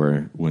where they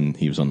were when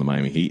he was on the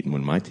Miami Heat and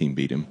when my team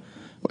beat him.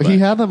 He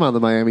had them on the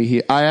Miami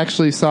Heat. I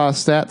actually saw a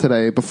stat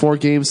today before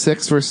Game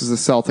 6 versus the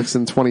Celtics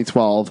in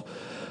 2012.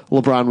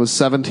 LeBron was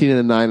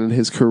 17-9 in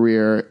his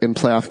career in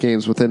playoff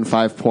games within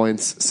 5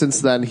 points.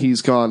 Since then,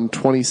 he's gone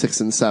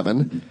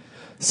 26-7.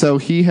 So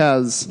he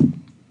has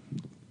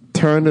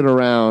turned it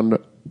around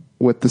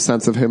with the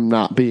sense of him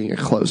not being a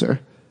closer.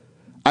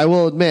 I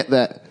will admit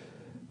that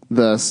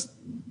the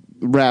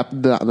not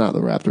the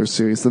Raptors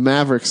series, the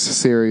Mavericks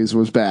series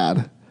was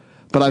bad.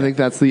 But I think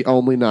that's the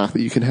only knock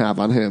that you can have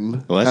on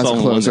him Well, that's as the a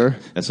only closer.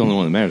 that's the only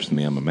one that matters to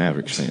me. I'm a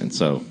Mavericks fan,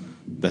 so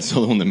that's the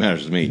only one that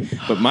matters to me.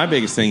 But my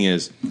biggest thing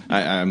is,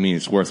 I mean,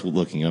 it's worth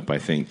looking up. I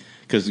think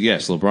because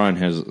yes, LeBron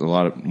has a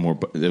lot of more.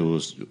 It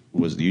was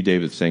you,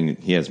 David, saying that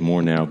he has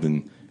more now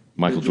than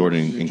Michael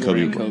Jordan and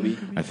Kobe.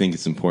 I think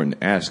it's important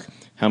to ask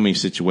how many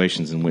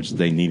situations in which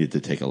they needed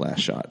to take a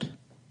last shot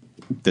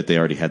that they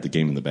already had the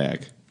game in the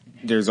bag.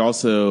 There's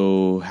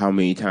also how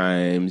many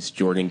times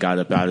Jordan got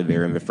up out of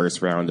there in the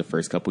first round, the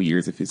first couple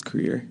years of his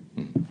career.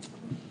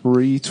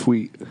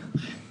 Retweet.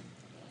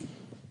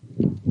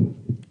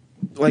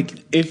 Like,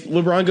 if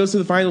LeBron goes to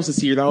the finals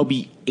this year, that'll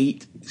be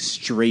 8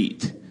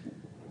 straight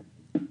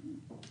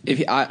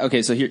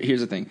Okay, so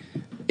here's the thing.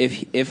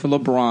 If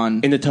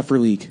LeBron in a tougher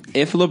league.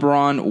 if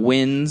LeBron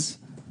wins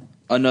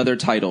another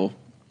title,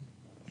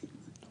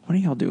 what are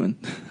y'all doing?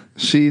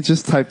 She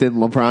just typed in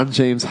LeBron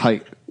James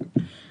height.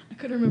 I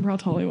couldn't remember how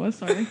tall he was.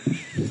 Sorry.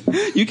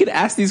 You can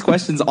ask these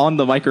questions on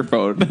the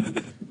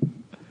microphone.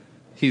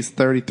 He's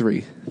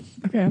 33.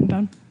 Okay, I'm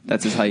done.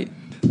 That's his height.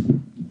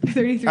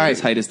 33.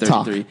 His height is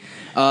 33.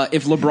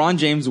 If LeBron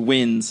James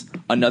wins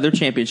another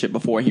championship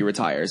before he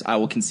retires, I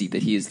will concede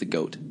that he is the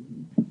GOAT.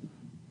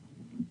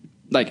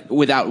 Like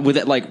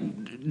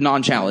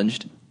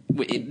non-challenged.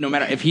 No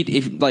matter if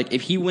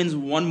he wins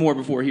one more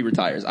before he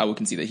retires, I will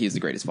concede that he is the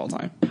greatest of all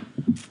time.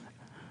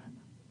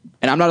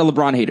 And I'm not a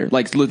LeBron hater.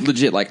 Like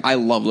legit, like I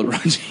love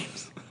LeBron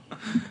James.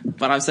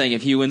 But I'm saying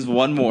if he wins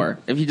one more,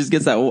 if he just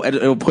gets that,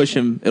 it'll push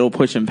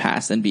him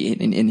past and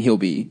he'll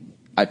be,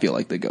 I feel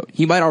like, the GOAT.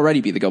 He might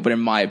already be the GOAT, but in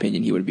my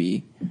opinion, he would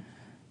be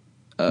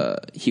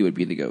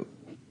the GOAT.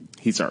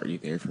 He's already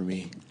there for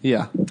me.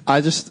 Yeah.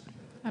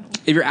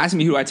 If you're asking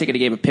me who I'd take in a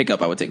game of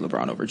pickup, I would take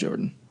LeBron over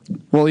Jordan.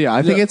 Well, yeah,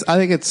 I think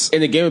it's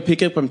In a game of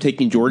pickup, I'm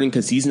taking Jordan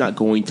because he's not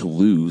going to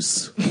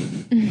lose.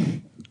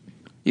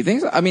 You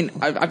think so? I mean,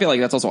 I feel like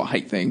that's also a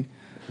height thing.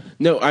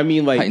 No, I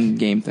mean, like, Height and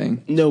game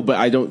thing. no, but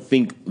I don't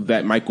think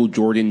that Michael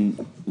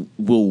Jordan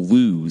will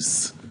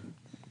lose.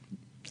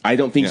 I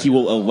don't think he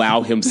will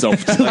allow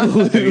himself to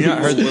lose. Have you not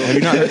heard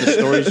the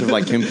stories of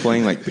like him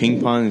playing like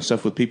ping pong and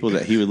stuff with people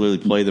that he would literally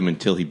play them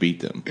until he beat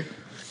them?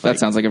 That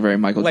sounds like a very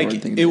Michael Jordan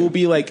Like, thing. it will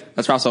be like,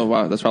 That's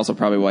also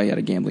probably why he had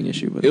a gambling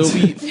issue. But it'll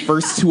be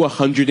first to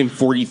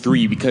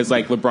 143 because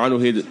like LeBron will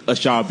hit a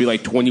shot, be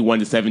like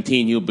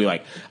 21-17. He'll be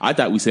like, I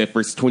thought we said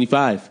first to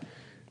 25.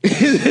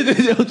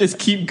 They'll just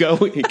keep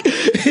going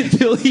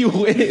until he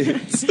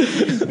wins.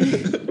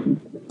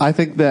 I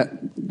think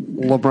that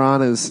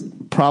LeBron is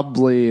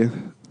probably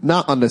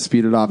not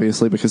undisputed,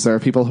 obviously, because there are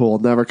people who will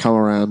never come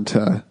around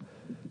to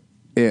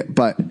it,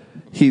 but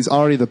he's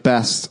already the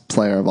best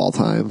player of all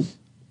time.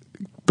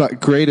 But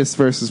greatest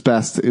versus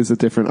best is a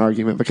different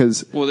argument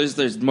because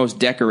there's most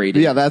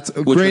decorated. yeah, that's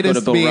which would go to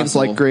greatest Bill means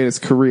Russell. like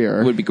greatest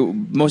career. Would be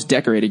most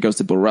decorated goes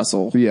to Bill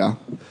Russell. Yeah,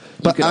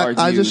 but could I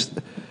argue-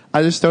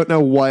 just don't know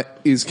what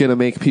is going to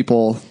make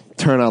people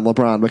turn on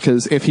LeBron,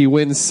 because if he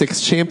wins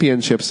 6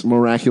 championships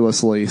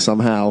miraculously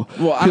somehow,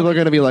 Well, people are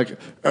going to be like,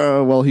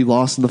 well, he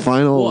lost in the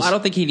finals. Well, I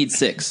don't think he needs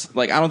 6.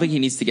 Like, I don't think he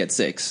needs to get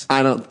 6.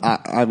 I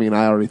mean,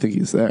 I already think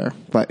he's there.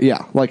 But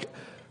yeah, like,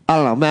 I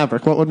don't know.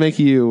 Maverick, what would make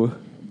you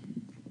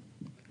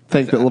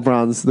think that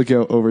LeBron's the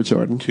GOAT over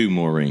Jordan? 2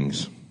 more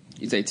rings.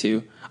 You say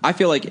 2. I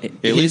feel like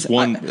At least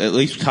one, at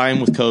least tie him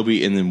with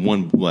Kobe, and then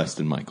 1 less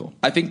than Michael.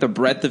 I think the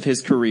breadth of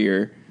his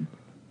career,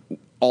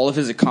 all of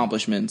his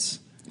accomplishments,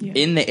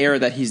 in the era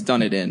that he's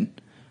done it in,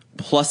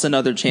 plus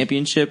another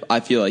championship, I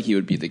feel like he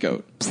would be the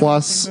GOAT.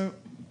 Plus,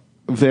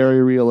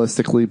 very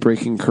realistically,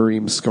 breaking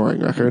Kareem's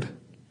scoring record.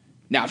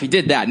 Now, if he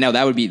did that, now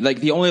that would be like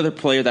the only other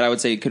player that I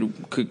would say could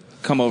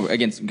come over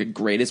against the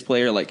greatest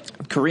player. Like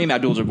Kareem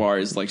Abdul-Jabbar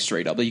is like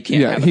straight up. Like, you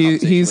can't. Yeah, have a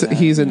conversation he's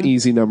with that. an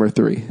easy number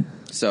 3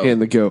 So in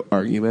the GOAT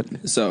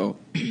argument. So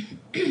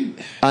I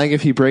think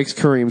if he breaks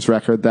Kareem's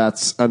record,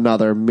 that's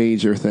another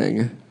major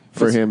thing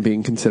for him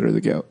being considered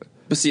the GOAT.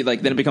 But see,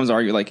 like, then it becomes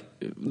argued, like,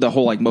 the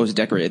whole, like, most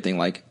decorated thing.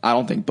 Like, I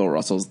don't think Bill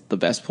Russell's the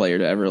best player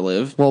to ever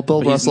live. Well, Bill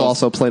But he's Russell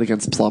also played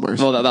against plumbers.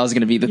 Well, that was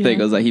going to be the thing,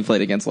 Yeah. was that he played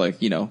against, like,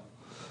 you know.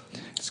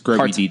 Scrubby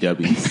Hearts-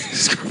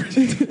 DWs.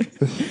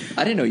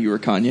 I didn't know you were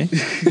Kanye.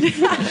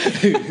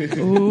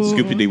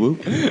 Scoopy Dee Woo.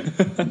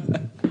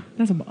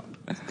 That's a bop.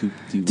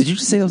 Did you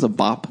just say that was a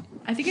bop?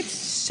 I think it's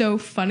so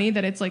funny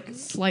that it's like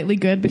slightly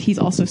good, but he's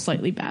also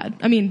slightly bad.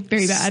 I mean,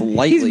 very bad.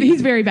 Slightly.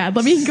 He's very bad.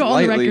 Let me go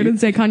on the Slightly. record and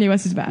say Kanye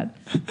West is bad.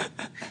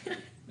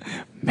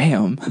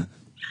 Ma'am,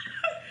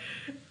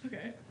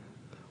 Okay.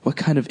 what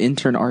kind of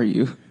intern are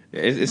you?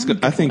 It's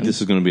good. I think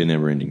this is going to be a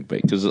never-ending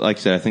debate because, like I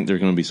said, I think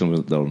there's going to be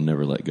someone that'll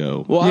never let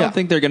go. Well, I Yeah. don't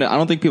think I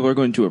don't think people are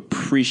going to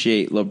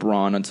appreciate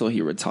LeBron until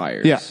he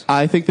retires. Yeah,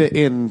 I think that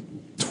in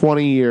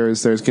 20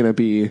 years, there's going to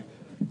be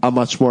a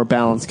much more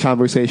balanced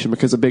conversation,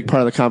 because a big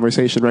part of the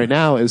conversation right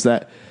now is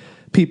that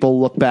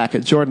people look back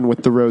at Jordan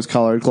with the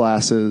rose-colored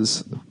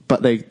glasses,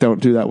 but they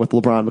don't do that with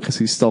LeBron because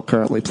he's still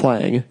currently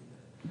playing.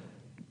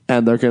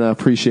 And they're going to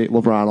appreciate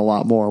LeBron a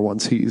lot more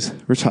once he's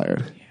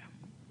retired.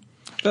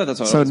 But that's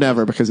what I So was-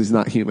 never, because he's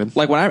not human.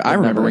 Like when I He'll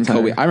remember never when retire.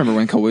 Kobe, I remember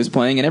when Kobe was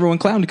playing and everyone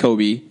clowned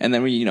Kobe, and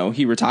then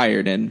he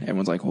retired and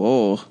everyone's like,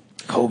 "Whoa,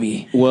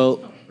 Kobe." Well,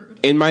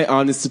 in my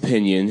honest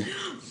opinion,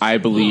 I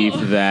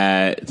believe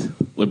that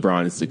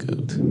LeBron is the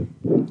GOAT.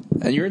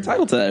 And you're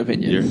entitled to that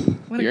opinion.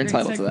 What a You're great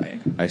entitled to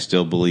that. segue. I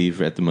still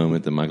believe at the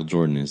moment that Michael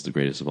Jordan is the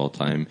greatest of all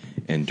time,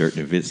 and Dirk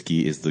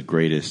Nowitzki is the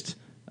greatest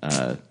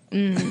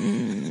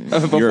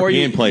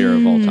European player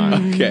of all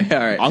time. Okay, all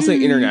right. I'll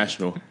say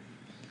international.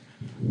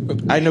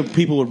 I know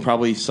people would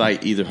probably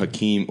cite either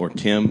Hakeem or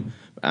Tim.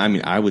 I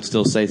mean, I would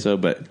still say so,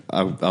 but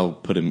I'll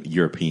put him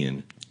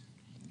European,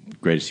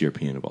 greatest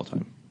European of all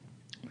time.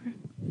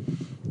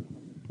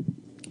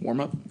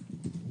 Warm up.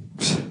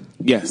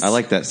 Yes. I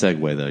like that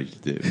segue though.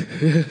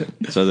 You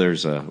do. So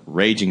there's a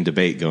raging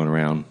debate going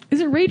around.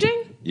 Is it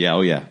raging? Yeah,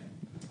 oh yeah.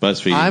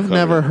 BuzzFeed. I've covered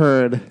never it.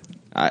 heard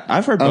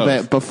I've heard of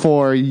both. it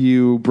before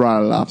you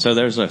brought it up. So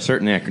there's a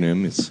certain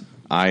acronym. It's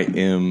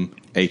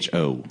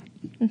IMHO.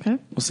 Okay.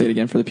 We'll say it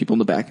again for the people in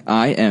the back.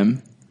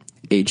 IMHO.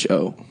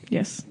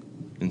 Yes.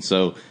 And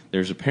so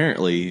there's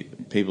apparently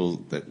people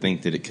that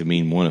think that it could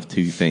mean one of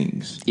 2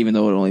 things. Even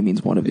though it only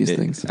means one of these It-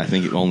 things. I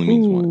think it only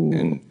means one.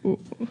 And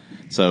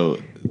so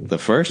the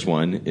first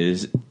one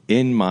is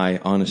in my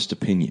honest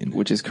opinion.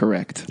 Which is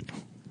correct.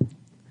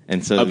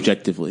 And so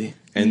objectively.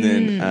 and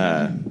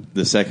then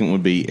the second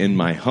would be in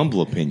my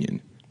humble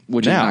opinion.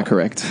 Which Now, is not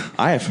correct.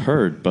 I have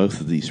heard both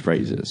of these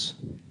phrases.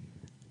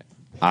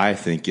 I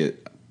think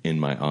it, in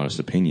my honest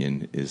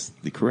opinion, is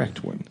the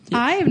correct one.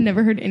 I have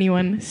never heard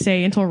anyone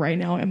say until right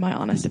now, in my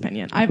honest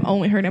opinion. I've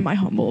only heard in my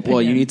humble opinion.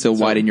 Well, you need to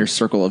widen your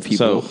circle of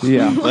people. So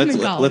Yeah.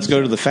 let's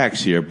go to the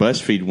facts here.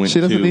 BuzzFeed went She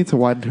doesn't to need to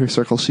widen her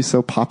circle. She's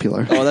so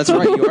popular. Oh, that's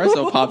right. You are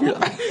so popular.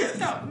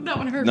 that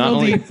one hurt not real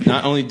only deep.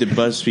 not only did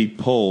BuzzFeed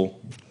poll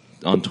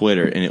on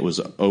Twitter, and it was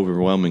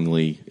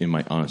overwhelmingly, in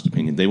my honest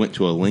opinion, they went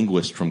to a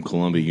linguist from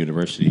Columbia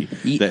University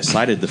that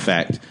cited the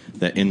fact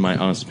that in my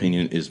honest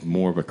opinion is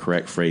more of a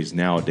correct phrase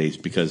nowadays,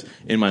 because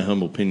in my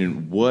humble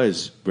opinion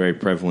was very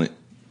prevalent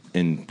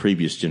in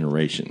previous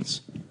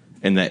generations,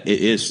 and that it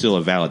is still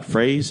a valid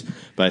phrase.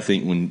 But I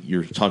think when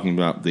you're talking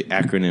about the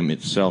acronym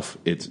itself,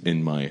 it's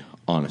in my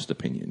honest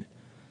opinion.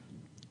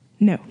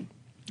 No.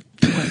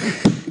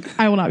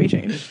 I will not be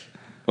changed.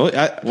 Well,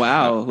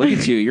 Wow, look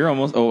at you. You're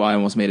almost. Oh, I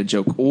almost made a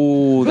joke.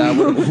 Oh, that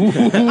would.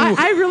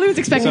 I really was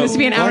expecting this to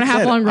be an hour and a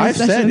half long roast I've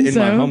said session. in so.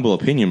 my humble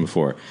opinion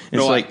before.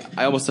 It's No, like,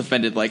 I almost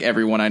offended like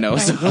everyone I know.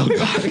 So.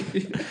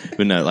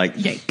 but no, like,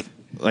 Yank.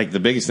 like the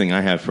biggest thing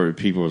I have for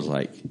people is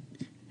like,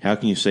 how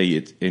can you say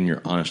it's in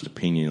your honest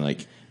opinion?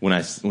 Like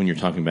when you're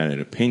talking about an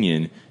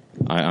opinion,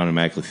 I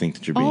automatically think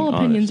that you're being All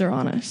honest. opinions are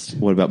honest.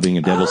 What about being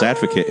a devil's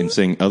advocate and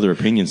saying other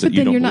opinions that But you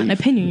then don't you're not an believe?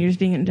 opinion. You're just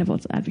being a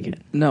devil's advocate.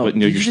 No, But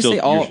no, did you're you just still- say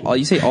all.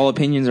 You say all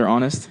opinions are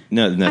honest.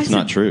 No, that's I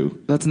not said-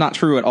 true. That's not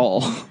true at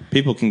all.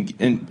 People can,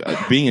 and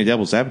being a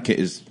devil's advocate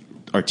is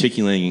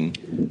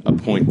articulating a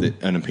point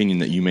that an opinion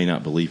that you may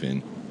not believe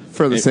in.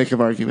 For the sake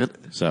of argument.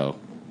 So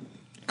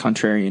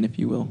Contrarian, if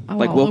you will, Oh,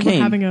 like wow, Will we're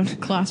Kane. having a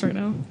class right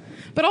now.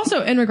 But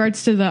also in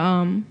regards to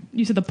the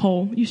you said the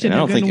poll, you said And I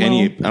don't think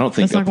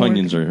That's not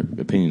gonna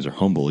opinions are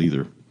humble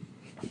either.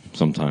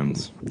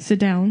 Sometimes. sit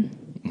down.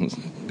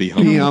 Be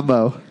humble.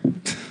 Biombo. How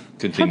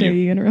dare Continue.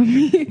 you interrupt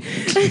me?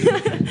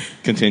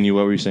 Continue.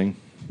 What were you saying?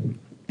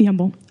 Be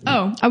humble.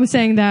 Oh, I was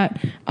saying that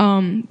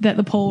that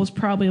the poll was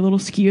probably a little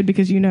skewed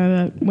because you know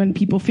that when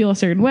people feel a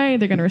certain way,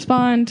 they're going to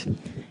respond.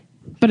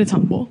 But it's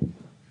humble.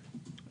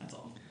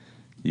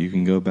 You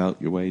can go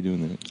about your way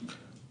doing that.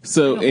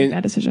 So Don't make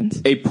bad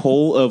decisions. a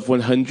poll of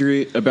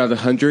about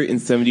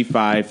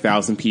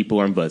 175,000 people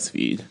on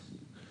BuzzFeed.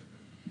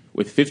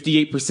 With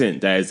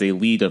 58%, that is a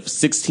lead of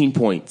 16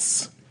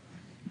 points,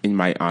 in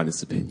my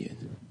honest opinion.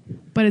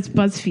 But it's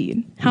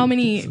BuzzFeed. How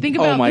many? Think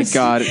about. Oh my this-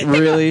 God!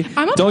 Really?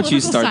 I'm a Don't political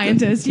you start?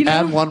 scientist. You know,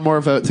 Add one more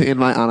vote to in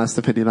my honest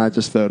opinion. I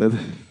just voted.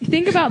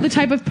 think about the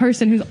type of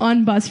person who's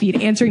on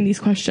BuzzFeed answering these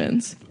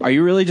questions. Are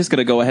you really just going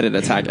to go ahead and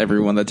attack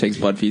everyone that takes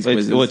BuzzFeed's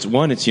quizzes?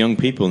 It's young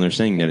people, and they're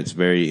saying that it's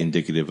very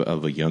indicative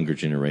of a younger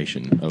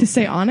generation. To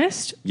say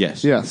honest,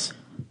 Yes. Yes.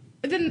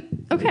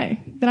 then okay,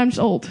 then I'm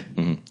just old.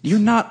 You're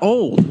not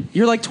old.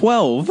 You're like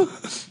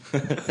 12.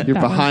 You're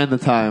That behind the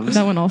times.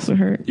 That one also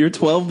hurt. You're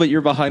 12, but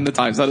you're behind the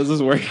times. How does this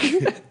work?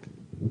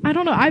 I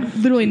don't know. I've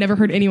literally never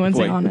heard anyone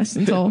say Boy. honest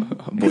until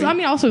because I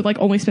mean, I also like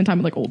only spend time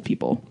with like old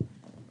people.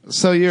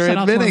 So you're Shout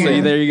out to admitting my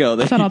mom. There you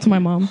go. Shout out to my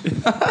mom.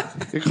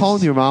 you're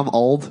calling your mom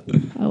old.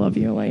 I love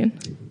you, Elaine.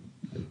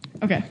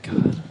 Okay.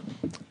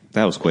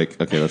 That was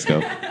quick. Okay, let's go.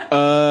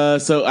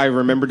 So I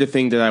remembered the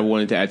thing that I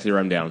wanted to add to the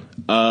rundown.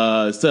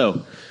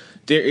 So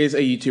there is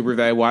a YouTuber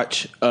that I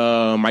watch,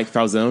 Mike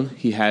Falzone.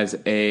 He has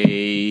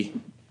a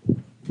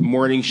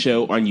morning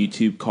show on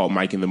YouTube called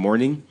Mike in the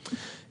Morning.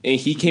 And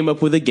he came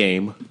up with a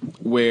game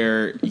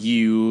where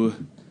you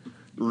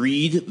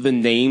read the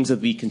names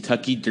of the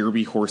Kentucky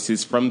Derby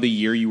horses from the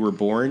year you were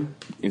born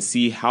and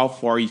see how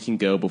far you can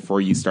go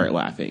before you start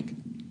laughing.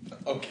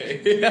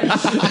 Okay.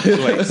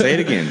 Wait, say it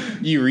again.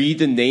 You read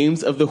the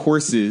names of the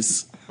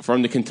horses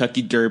from the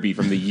Kentucky Derby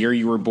from the year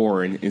you were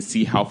born and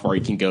see how far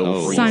you can go.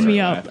 Before Sign you me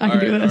start up. laughing. I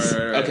can do this.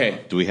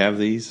 Okay. Do we have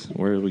these?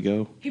 Where do we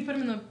go? He put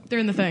them in the. They're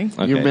in the thing.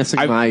 Okay. You're missing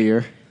my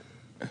year.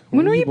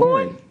 When were you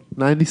born?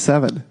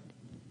 97.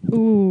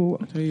 Ooh,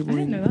 I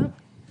didn't know that.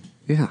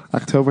 Yeah.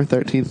 October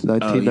 13th,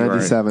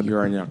 1997.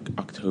 You're an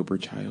October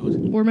child.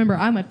 Well, remember,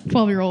 I'm a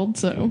 12-year-old,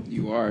 so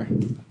You are.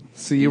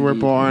 So you were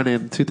born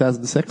in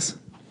 2006?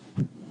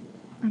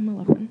 I'm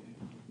 11.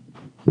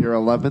 You're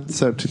 11,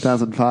 so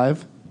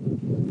 2005?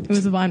 It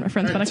was a Vine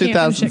reference, but I can't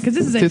finish it because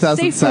this is a safe for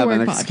 2007,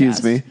 work excuse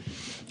podcast. me.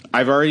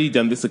 I've already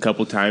done this a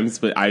couple times,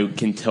 but I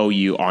can tell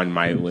you on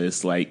my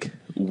list like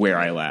where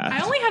I laughed.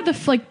 I only have the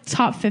like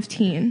top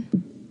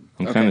 15.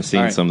 I'm kind of seeing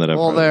all right. some that I've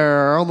Well, heard.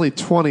 there are only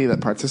 20 that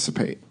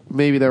participate.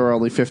 Maybe there were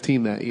only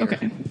 15 that year.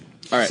 Okay.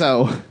 All right.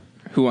 So,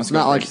 Who wants it's to go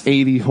not like first?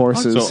 80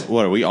 horses. So,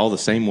 what, are we all the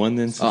same one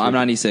then? Oh, I'm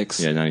 96.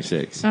 Yeah,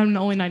 96. I'm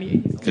only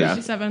 98. Yeah.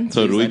 67.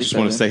 So do we just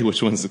want to 97. say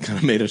which ones kind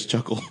of made us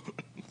chuckle?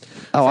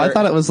 Oh, I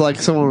thought it was like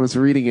someone was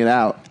reading it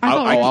out. I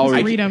thought I'll I read-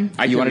 could read them.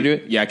 I You can want to do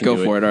read- it? Yeah, I can go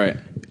do for it. All right.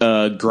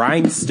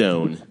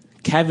 Grindstone,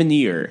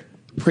 Cavanier,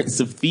 Prince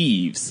of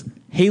Thieves,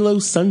 Halo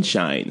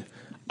Sunshine,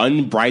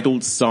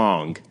 Unbridled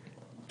Song,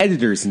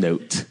 Editor's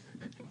Note.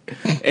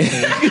 that's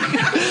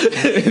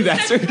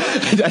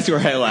where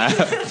I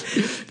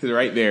laughed.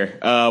 Right there.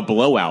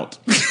 Blowout.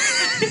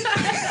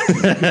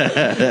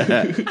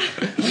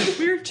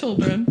 We're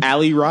children.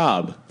 Ali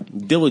Robb,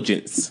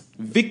 Diligence,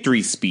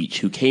 Victory Speech,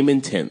 who came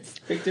in 10th.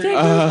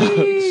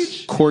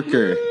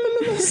 Corker,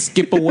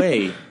 Skip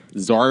Away,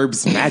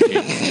 Zarb's Magic.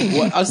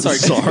 What? I'm sorry.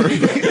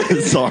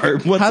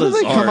 Zarb. What's How a do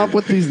they come Zarb? up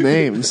with these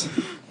names?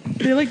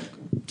 They like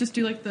just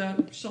do like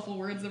the shuffle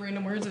words, the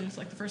random words, and it's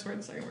like the first word,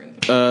 the second word.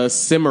 And the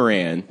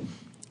Cimarran,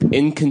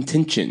 In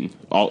Contention,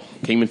 all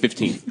came in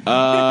 15th.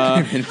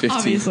 In 15.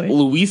 Obviously.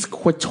 Luis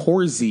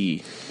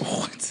Quatorzi,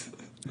 What?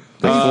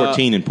 That's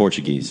 14 in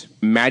Portuguese.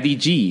 Maddie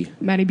G,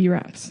 Maddie B.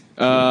 Raps.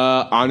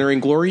 Honor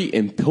and Glory,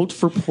 and Pilt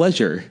for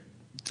Pleasure.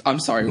 I'm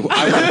sorry.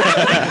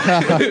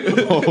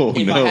 Oh,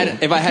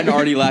 If I hadn't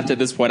already laughed at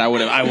this point, I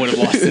would have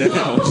lost it.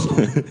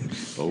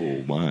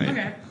 Oh, my.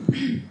 Okay.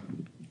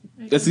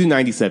 Let's do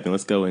 97.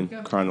 Let's go in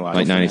chronological.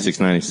 Like 96,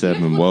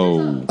 97.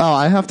 Whoa. Oh,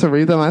 I have to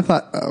read them? I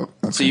thought, oh,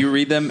 okay. So you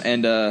read them,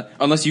 and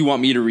unless you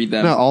want me to read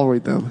them. No, I'll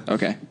read them.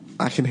 Okay.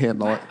 I can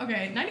handle it.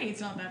 Okay,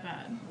 98's not that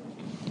bad.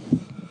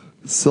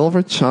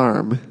 Silver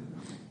Charm,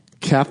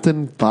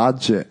 Captain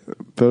Bodget,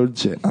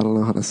 I don't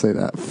know how to say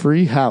that.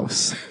 Free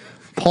House,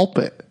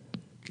 Pulpit,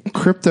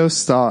 Crypto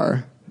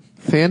Star,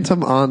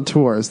 Phantom on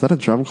Tour. Is that a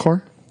drum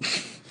corps?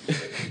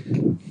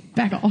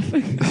 Back off.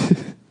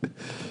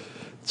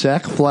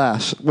 Jack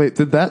Flash. Wait,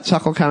 did that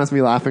chuckle count as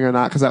me laughing or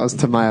not? Because that was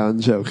to my own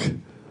joke.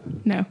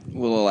 No.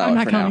 We'll allow I'm it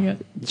not for counting now.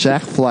 it.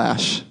 Jack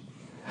Flash,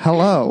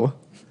 Hello,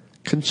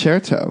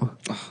 Concerto,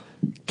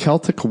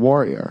 Celtic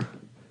Warrior,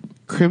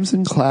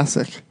 Crimson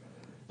Classic,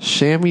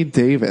 Shammy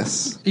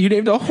Davis, You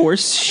named a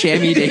horse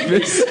Shammy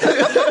Davis.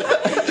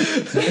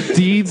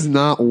 Deeds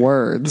Not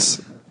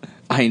Words.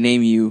 I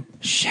name you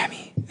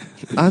Shammy.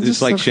 I'm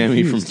Just like so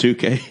Shammy confused. from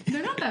 2K.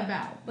 They're not that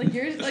bad. Like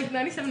yours, like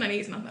 97, 98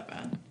 is not that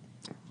bad.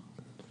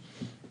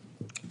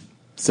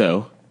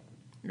 So,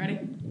 Ready?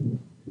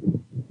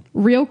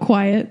 Real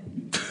quiet.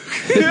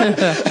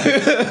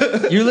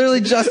 You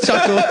literally just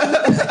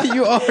chuckled.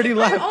 You already I'm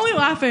laughed. only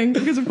laughing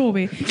because of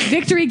Colby.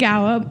 Victory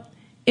Gallop,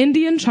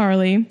 Indian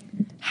Charlie,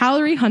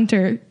 Hallery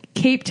Hunter,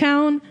 Cape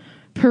Town,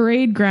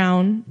 Parade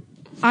Ground.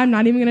 I'm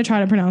not even going to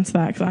try to pronounce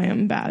that because I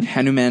am bad.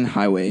 Hanuman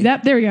Highway.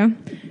 Yep, there we go.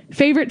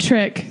 Favorite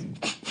Trick.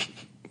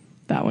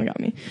 That one got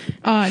me.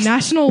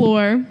 National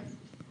Lore,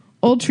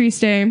 Old Tree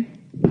Stay.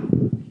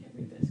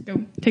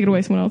 Go, take it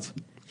away, someone else.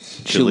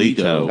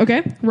 Chilito.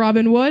 Okay.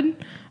 Robin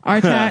Wood,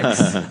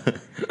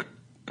 Artax,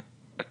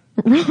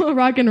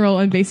 Rock and Roll,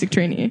 and Basic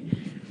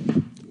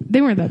Training. They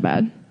weren't that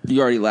bad.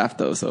 You already laughed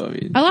though, so I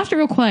mean, I laughed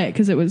real quiet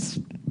because it was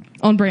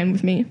on brand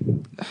with me.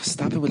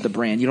 stop it with the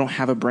brand. You don't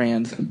have a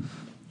brand.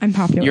 I'm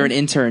popular. You're an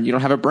intern. You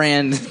don't have a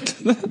brand.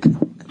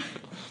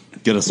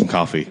 Get us some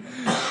coffee.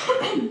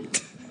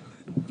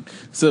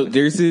 So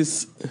there's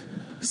this.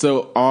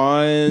 So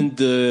on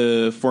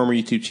the former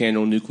YouTube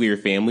channel Nuclear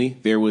Family,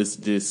 there was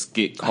this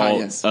skit called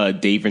yes.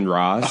 Dave and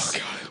Ross,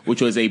 which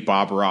was a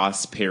Bob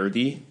Ross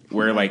parody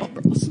where like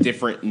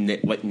different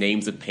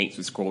names of paints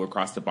would scroll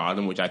across the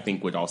bottom, which I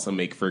think would also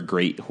make for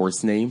great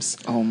horse names.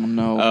 Oh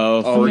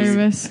no. For I'm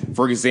nervous.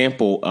 For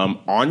example,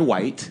 on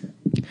White,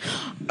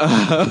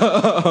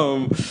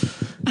 Out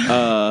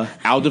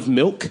of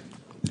Milk,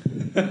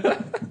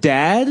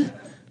 Dad?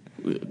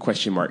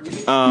 Question mark.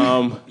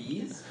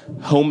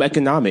 Home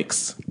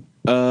Economics,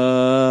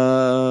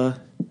 Ma's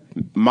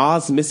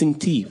Missing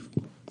Teeth,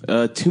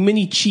 Too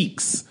Many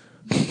Cheeks,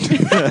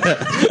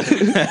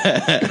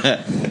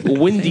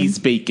 Wendy's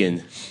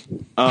Bacon,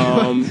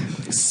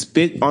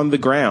 Spit on the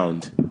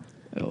Ground,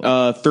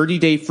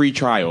 30-day free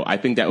trial. I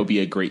think that would be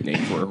a great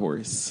name for a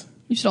horse.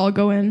 You should all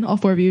go in, all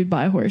four of you,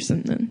 buy a horse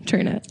and then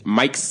train it.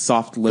 Mike's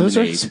Soft Those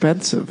are Lemonade.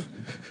 expensive.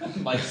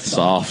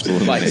 Soft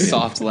lemonade. Like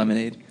soft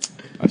lemonade.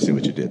 I see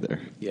what you did there.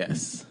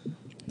 Yes.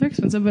 They're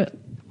expensive, but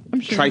I'm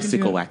sure.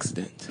 Tricycle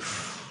accident.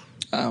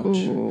 Ouch.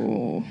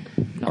 Ooh.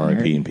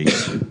 R.I.P. and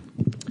peace.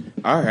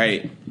 All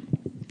right.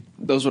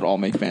 Those would all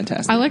make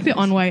fantastic. I like the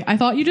on white. I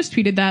thought you just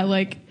tweeted that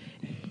like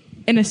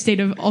in a state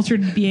of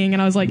altered being,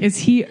 and I was like, is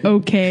he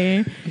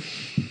okay?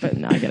 But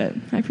no, I get it.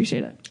 I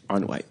appreciate it.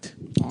 On White.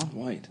 On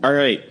White. All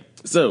right.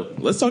 So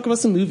let's talk about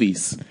some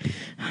movies.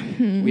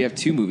 We have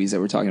two movies that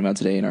we're talking about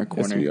today in our Yes,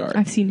 corner. we are.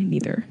 I've seen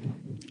neither.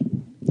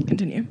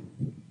 Continue.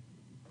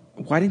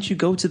 Why didn't you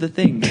go to the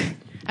thing?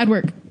 At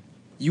work.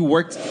 You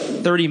worked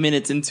 30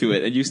 minutes into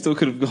it and you still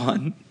could have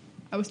gone.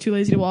 I was too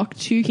lazy to walk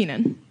to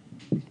Keenan.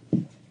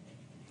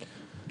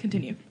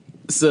 Continue.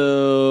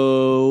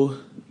 So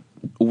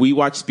we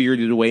watched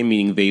Spirited Away,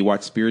 meaning they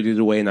watched Spirited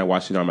Away, and I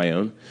watched it on my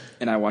own.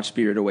 And I watched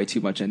Spirited Away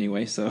too much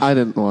anyway, so. I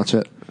didn't watch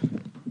it.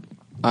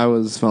 I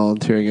was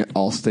volunteering at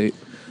Allstate.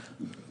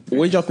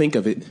 What did y'all think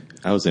of it?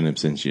 I was in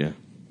absentia.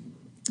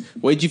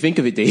 What did you think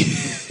of it, Dave?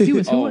 He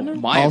was who? now?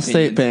 my Allstate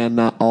opinion. band,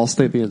 not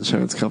Allstate the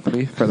insurance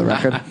company, for the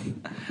record.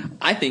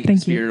 I think Thank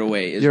you. Spirited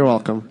Away is. You're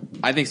welcome.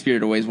 I think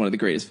Spirited Away is one of the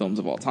greatest films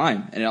of all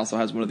time, and it also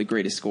has one of the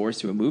greatest scores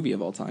to a movie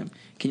of all time.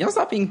 Can y'all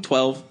stop being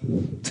 12?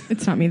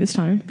 It's not me this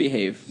time.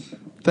 Behave.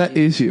 That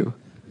is you.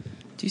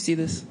 Do you see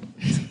this?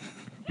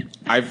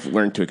 I've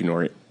learned to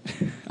ignore it.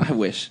 I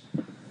wish.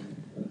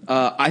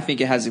 I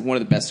think it has one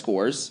of the best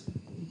scores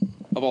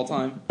of all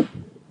time,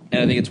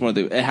 and I think it's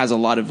it has a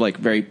lot of like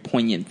very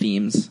poignant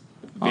themes.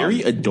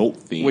 Very adult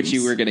themes. Which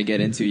you were going to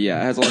get into.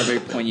 Yeah, it has a lot of very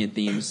poignant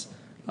themes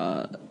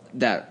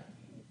that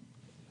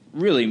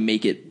really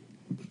make it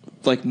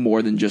like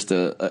more than just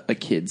a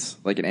kids,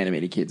 like an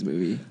animated kids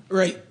movie.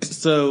 Right.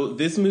 So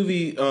this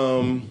movie,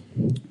 Hayao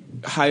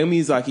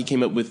Miyazaki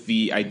came up with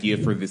the idea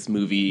for this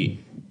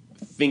movie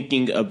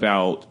thinking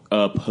about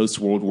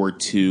post-World War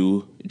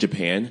II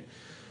Japan,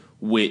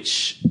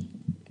 which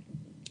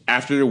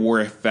after the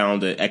war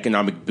found an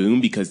economic boom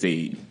because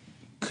they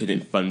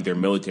couldn't fund their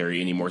military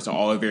anymore. So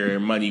all of their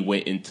money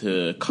went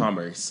into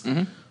commerce.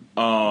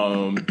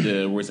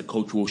 There was a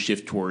cultural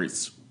shift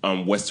towards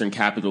Western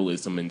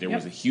capitalism, and there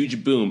was a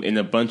huge boom, and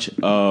a bunch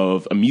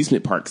of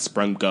amusement parks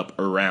sprung up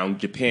around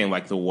Japan,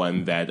 like the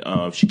one that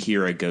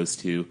Shakira goes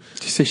to.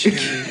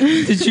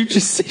 Did you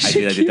just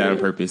say I did that on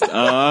purpose.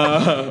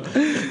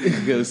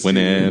 Goes to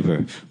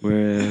Whenever,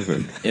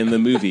 wherever. in the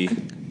movie.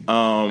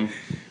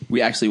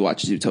 We actually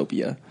watched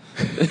Zootopia.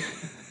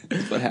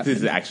 That's what This happened.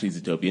 is actually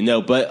Zootopia.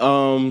 No, but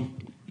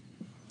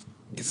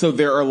so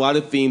there are a lot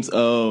of themes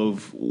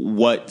of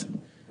what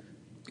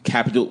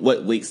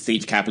late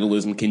stage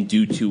capitalism can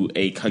do to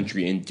a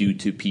country and do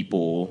to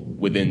people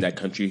within that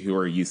country who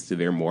are used to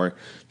their more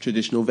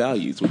traditional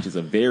values, which is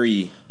a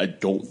very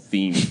adult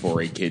theme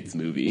for a kids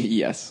movie.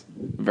 Yes,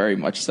 very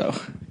much so.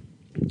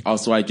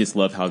 Also, I just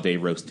love how they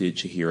roasted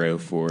Chihiro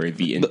for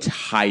the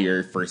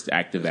entire first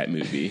act of that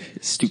movie.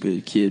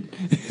 Stupid kid.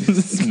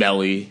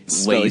 Smelly,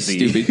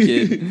 lazy, Stupid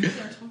kid.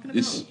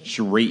 just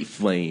straight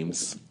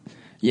flames.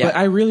 Yeah, But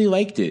I really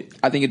liked it.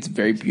 I think it's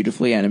very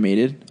beautifully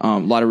animated. A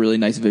lot of really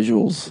nice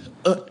visuals.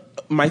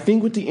 My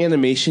thing with the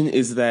animation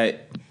is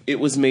that it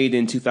was made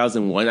in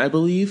 2001, I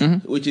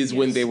believe, which is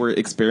when they were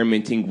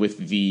experimenting with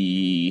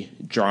the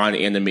drawn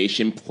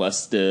animation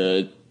plus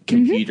the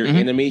computer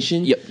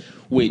animation, Yep.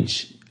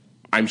 which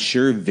I'm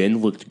sure then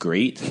looked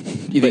great.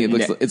 You think it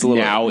looks? It's a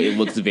little. Now it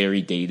looks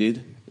very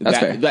dated. That's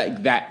fair.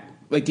 That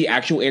like the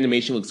actual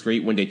animation looks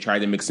great. When they try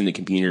to mix in the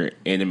computer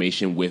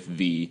animation with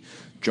the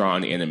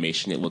drawn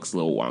animation, it looks a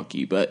little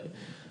wonky. But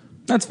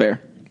That's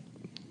fair.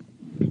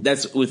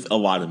 that's with a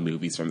lot of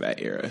movies from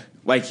that era.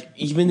 Like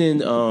even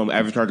in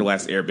Avatar: The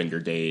Last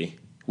Airbender Day,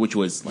 which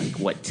was like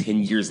what 10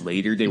 years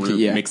later, they were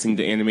Yeah. mixing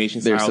the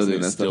animation They're styles, still doing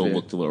and it that still stuff, yeah.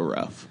 looked a little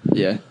rough.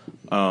 Yeah.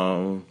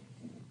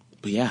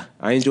 But yeah,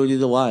 I enjoyed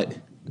it a lot.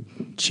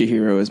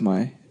 Chihiro is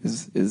my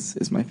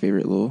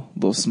favorite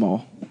little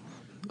small.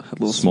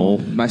 Small?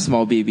 My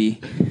small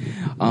baby.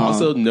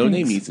 Also, No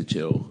Name needs to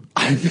chill.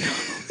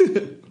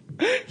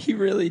 He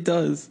really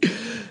does.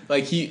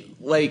 Like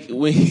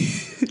when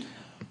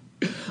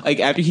like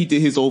after he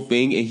did his whole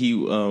thing and he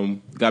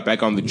got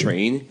back on the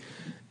train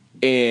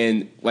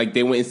and like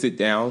they went and sit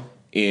down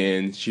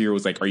and Shiro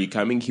was like, "Are you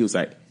coming?" He was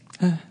like,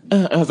 I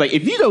was like,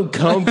 "If you don't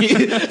come,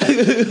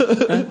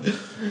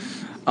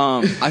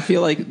 I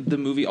feel like the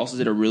movie also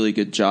did a really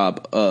good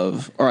job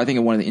of, or I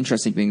think one of the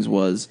interesting things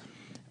was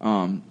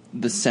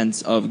the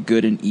sense of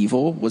good and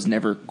evil was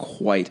never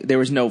quite. There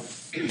was no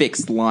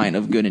fixed line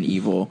of good and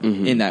evil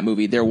in that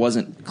movie. There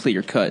wasn't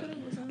clear cut.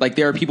 Like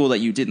there are people that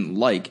you didn't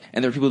like,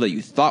 and there are people that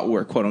you thought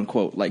were quote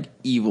unquote like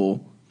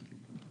evil.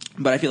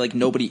 But I feel like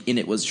nobody in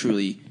it was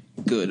truly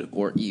good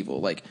or evil.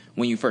 Like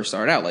when you first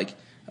started out, like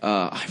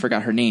I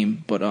forgot her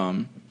name, but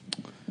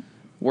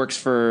works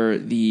for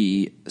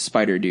the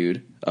spider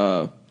dude.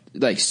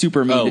 Like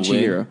super mean to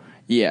Lin. Chihiro.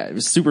 Yeah, it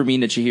was super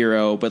mean to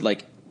Chihiro, but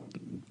like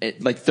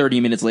 30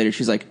 minutes later,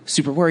 she's like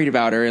super worried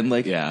about her and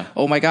like, Yeah.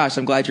 oh my gosh,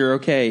 I'm glad you're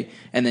okay.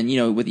 And then,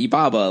 with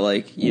Ibaba,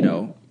 like,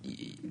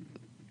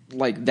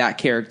 like that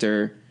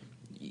character,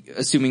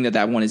 assuming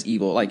that one is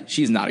evil, like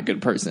she's not a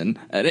good person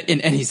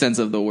in any sense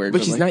of the word.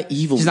 But she's like, not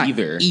evil she's not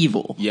either.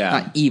 evil. Yeah.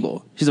 Not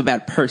evil. She's a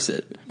bad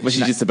person. But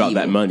she's not just about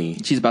that evil. money.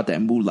 She's about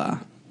that moolah.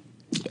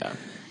 Yeah,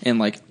 And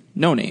like,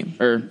 no name.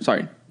 Or,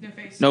 sorry. No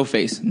face. No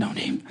face. No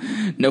name.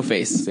 No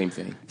face. same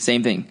thing.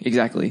 Same thing,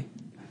 exactly.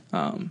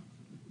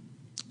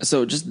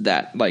 So just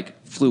that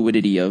like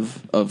fluidity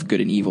of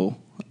good and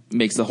evil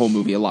makes the whole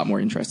movie a lot more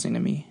interesting to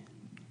me.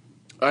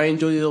 I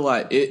enjoyed it a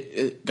lot.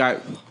 It got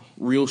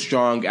real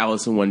strong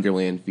Alice in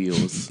Wonderland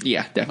feels.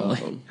 Yeah,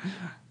 definitely.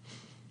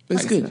 But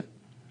it's I can see good.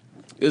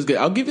 It was good.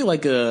 I'll give it I'll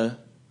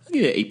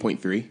give it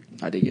 8.3.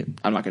 I dig it.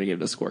 I'm not going to give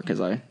it a score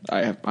because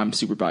I'm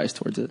super biased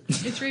towards it.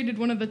 It's rated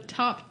one of the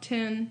top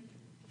 10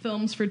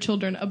 films for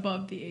children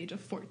above the age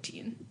of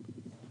 14.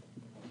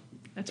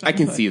 That's what I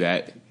can put. see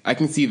that. I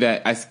can see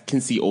that. I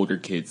can see older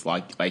kids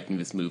liking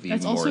this movie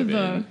That's more also than.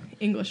 the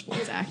English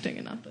voice acting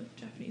and not the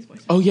Japanese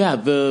voice. Oh yeah,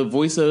 the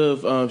voice of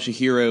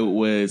Shihiro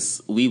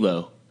was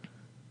Lilo.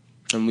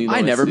 From Lilo I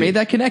and never Stitch. mane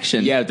that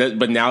connection. Yeah,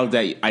 but now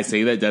that I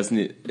say that, doesn't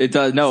it? It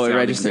does. No, it sound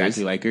registers.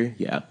 exactly like her.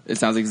 Yeah. It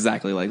sounds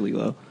exactly like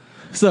Lilo.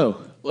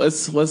 So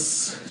let's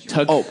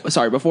tuck. Oh,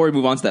 sorry. Before we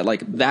move on to that,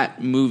 like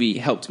that movie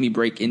helped me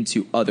break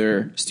into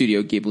other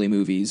Studio Ghibli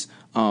movies,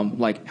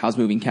 like Howl's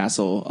Moving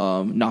Castle,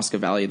 Nazca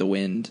Valley of the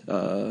Wind,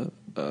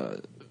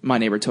 My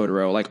Neighbor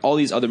Totoro, like all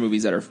these other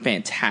movies that are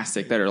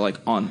fantastic that are like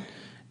on.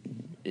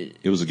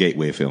 It was a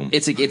gateway film.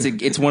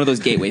 It's one of those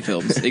gateway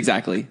films,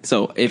 exactly.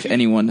 So if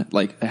anyone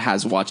like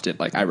has watched it,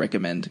 like I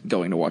recommend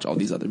going to watch all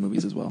these other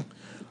movies as well.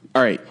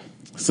 All right.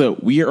 So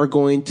we are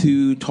going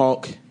to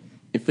talk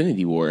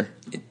Infinity War,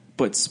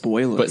 But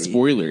spoilers. but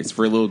spoilers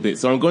for a little bit.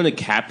 So I'm going to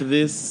cap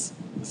this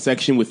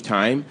section with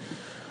time.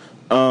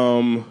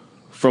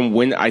 From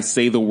when I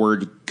say the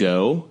word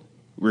go,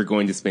 we're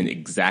going to spend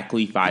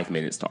exactly 5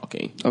 minutes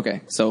talking. Okay,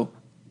 so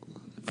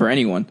for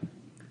anyone,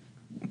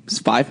 it's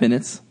 5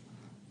 minutes.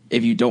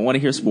 If you don't want to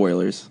hear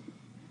spoilers,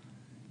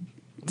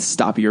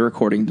 stop your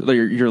recording,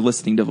 your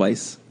listening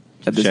device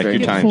at this Check very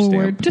your Skip time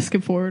forward. stamp. Just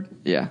skip forward.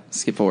 Yeah,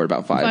 skip forward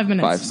about 5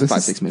 minutes. This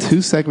is 6 minutes.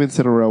 2 segments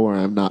in a row where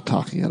I'm not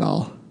talking at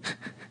all.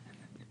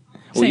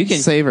 Well, you Same. can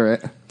Savor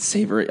it.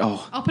 savor it.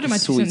 Oh, I'll put in my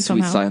 2 sweet, cents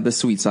somehow. the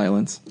sweet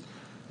silence.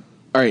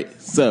 All right.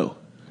 So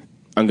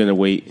I'm going to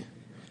wait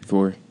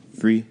for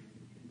 3,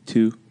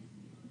 2,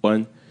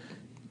 1,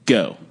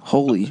 go.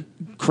 Holy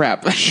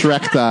crap!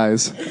 Shrek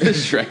dies.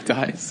 Shrek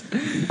dies.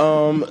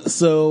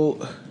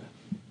 So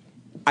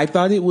I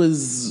thought it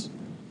was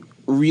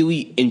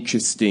really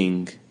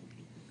interesting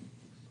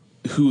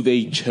who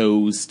they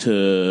chose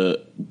to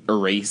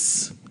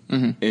erase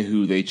and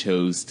who they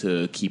chose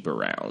to keep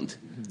around.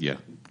 Yeah.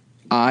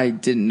 I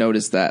didn't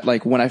notice that.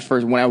 Like when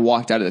I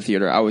walked out of the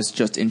theater, I was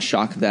just in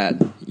shock that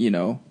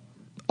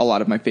a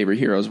lot of my favorite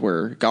heroes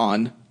were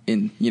gone.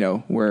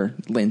 Were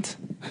lint.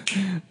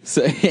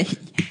 So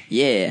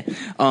yeah,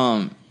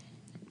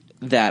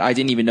 that I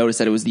didn't even notice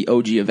that it was the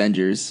OG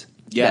Avengers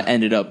Yeah. that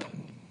ended up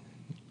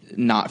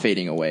not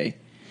fading away.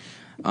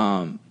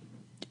 I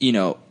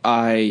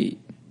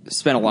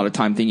spent a lot of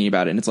time thinking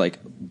about it, and it's like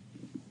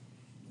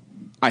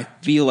I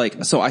feel like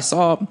I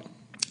saw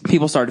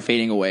people started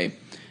fading away.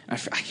 I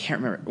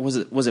can't remember. Was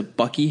it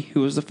Bucky who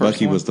was the first?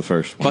 Bucky one? was the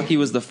first one. Bucky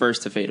was the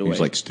first to fade away. He was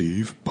like,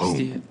 Steve,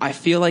 boom. I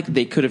feel like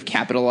they could have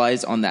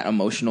capitalized on that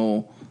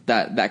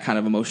that kind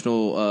of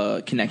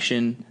emotional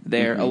connection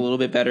there a little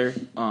bit better.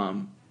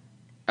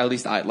 At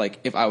least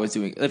if I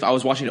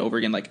was watching it over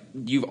again, like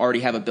you already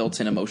have a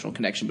built-in emotional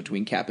connection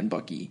between Cap and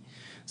Bucky,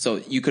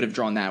 so you could have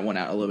drawn that one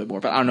out a little bit more.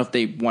 But I don't know if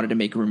they wanted to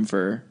make room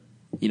for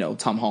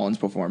Tom Holland's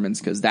performance,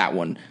 because that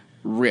one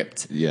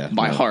ripped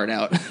my heart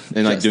out.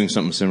 And like doing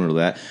something similar to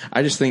that,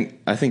 I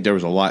think there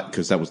was a lot,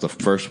 because that was the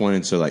first one,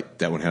 and so like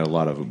that one had a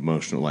lot of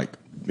emotional, like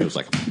it was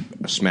like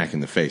a smack in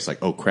the face,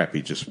 like, oh crap,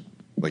 he just,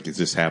 like, is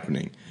this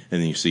happening?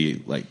 And then you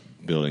see like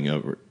building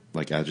over,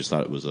 like I just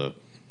thought it was a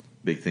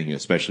big thing,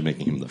 especially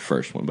making him the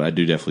first one. But I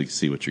do definitely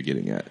see what you're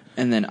getting at.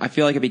 And then I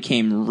feel like it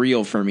became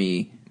real for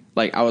me.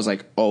 Like I was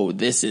like, oh,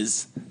 this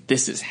is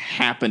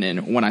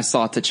happening when I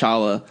saw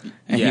T'Challa,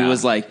 and he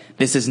was like,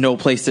 this is no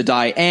place to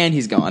die, and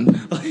he's gone.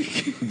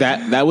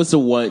 That was the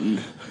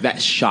one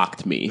that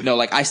shocked me. No,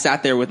 like I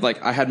sat there with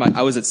like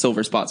I was at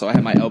Silver Spot, so I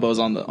had my elbows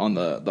on the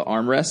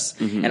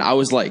armrests, and I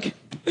was like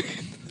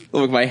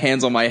with my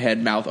hands on my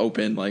head, mouth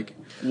open, like,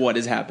 what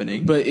is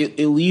happening? But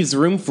it leaves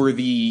room for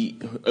the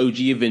OG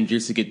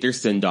Avengers to get their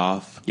send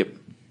off. Yep.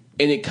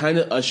 And it kind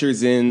of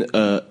ushers in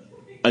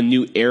a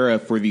new era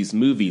for these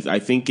movies. I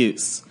think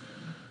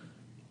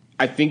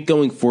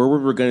going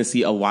forward, we're going to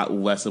see a lot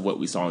less of what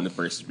we saw in the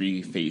first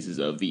 3 phases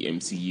of the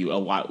MCU. A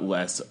lot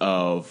less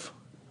of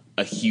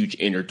a huge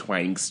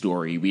intertwining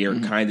story. We are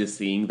kind of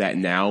seeing that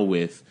now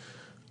with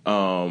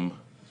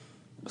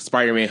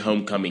Spider-Man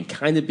Homecoming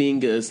kind of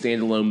being a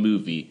standalone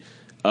movie.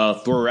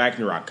 Thor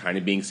Ragnarok kind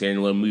of being a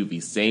standalone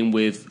movie. Same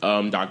with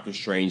Doctor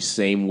Strange.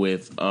 Same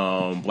with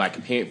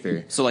Black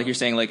Panther. So like you're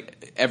saying,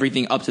 like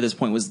everything up to this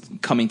point was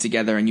coming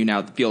together, and you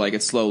now feel like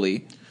it's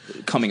slowly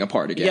coming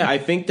apart again. Yeah, I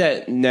think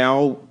that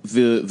now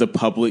the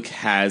public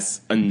has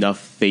enough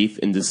faith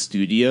in the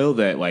studio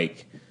that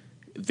like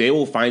they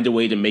will find a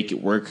way to make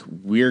it work.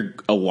 We're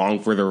along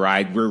for the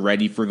ride. We're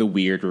ready for the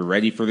weird. We're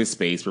ready for the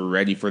space. We're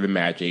ready for the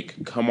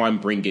magic. Come on,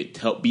 bring it.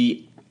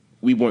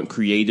 We want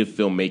creative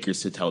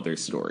filmmakers to tell their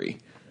story.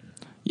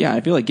 Yeah,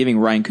 I feel like giving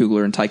Ryan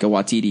Coogler and Taika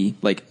Waititi,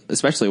 like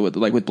especially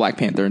with Black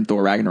Panther and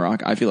Thor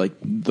Ragnarok, I feel like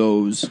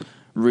those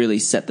really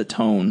set the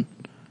tone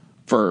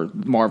for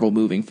Marvel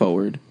moving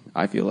forward.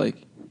 I feel like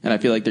they're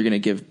going to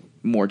give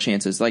more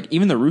chances. Like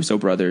even the Russo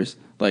brothers,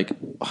 like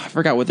I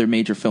forgot what their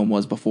major film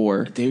was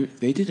before.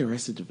 They did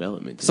Arrested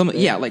Development.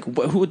 Like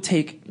who would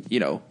take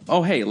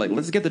oh hey, like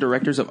let's get the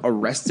directors of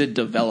Arrested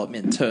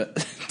Development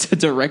to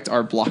direct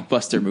our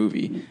blockbuster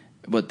movie.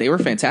 But they were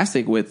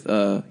fantastic with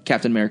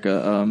Captain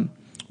America.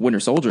 Winter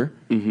Soldier,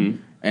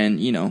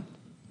 and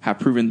have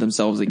proven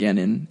themselves again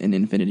in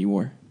Infinity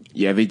War.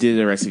 Yeah, they did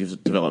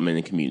Arrested Development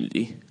and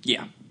Community.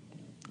 Yeah,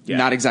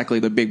 not exactly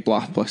the big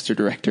blockbuster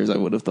directors I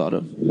would have thought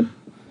of.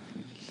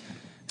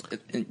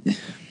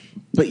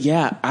 But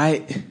yeah,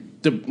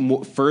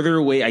 the further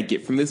away I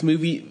get from this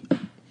movie,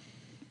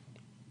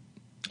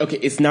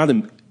 okay,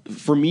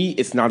 for me,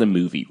 it's not a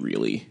movie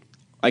really.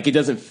 Like it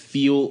doesn't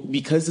feel,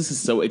 because this is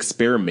so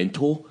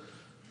experimental.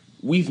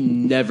 We've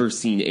never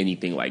seen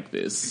anything like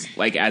this,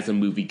 like as a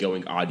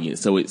movie-going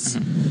audience. So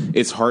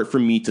it's hard for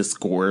me to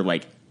score,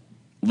 like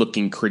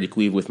looking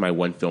critically with my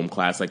one film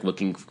class, like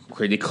looking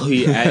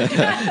critically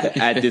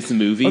at this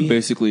movie. I'm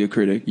basically a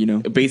critic,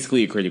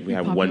 Basically a critic. We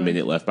have 1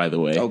 minute left, by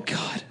the way. Oh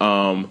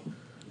God.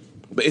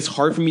 But it's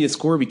hard for me to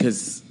score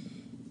because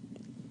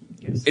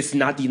it's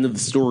not the end of the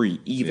story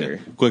either.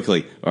 Yeah.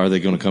 Quickly, are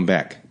they going to come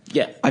back?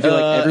 Yeah, I feel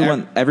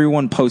like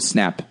everyone post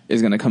snap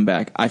is going to come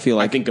back. I feel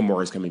like I think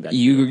Gamora's coming back.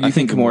 You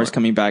think Gamora's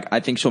coming back? I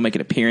think she'll make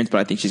an appearance,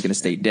 but I think she's going to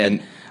stay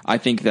dead. I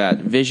think that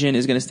Vision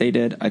is going to stay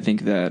dead. I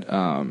think that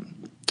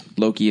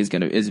Loki is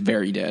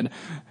very dead,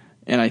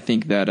 and I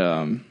think that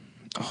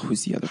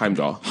who's the other?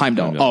 Heimdall.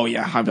 Oh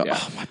yeah, Heimdall. Yeah.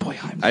 Oh my boy,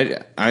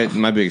 Heimdall.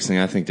 My biggest thing,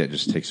 I think that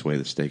just takes away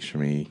the stakes for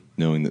me,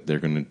 knowing that they're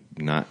going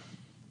to not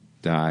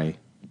die.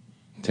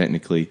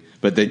 Technically,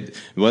 but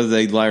whether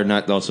they lie or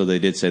not, also they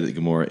did say that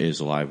Gamora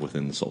is alive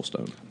within the Soul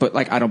Stone. But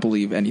like, I don't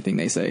believe anything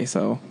they say.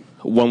 So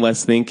one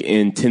last thing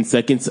in 10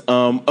 seconds.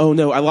 Oh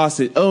no, I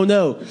lost it. Oh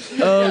no.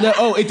 No.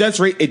 Oh, it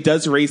does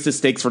raise the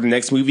stakes for the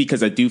next movie,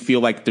 because I do feel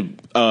like the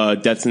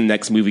deaths in the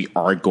next movie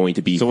are going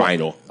to be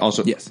final.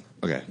 Also, yes.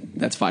 Okay,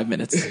 that's 5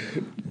 minutes.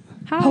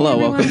 Hello,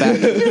 welcome back.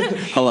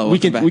 Hello, we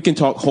can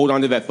talk. Hold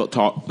on to that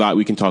thought.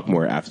 We can talk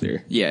more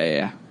after.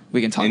 Yeah. We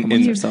can talk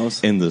amongst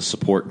ourselves. In the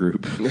support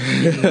group.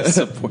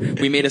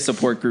 We made a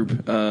support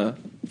group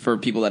for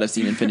people that have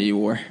seen Infinity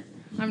War.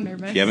 I'm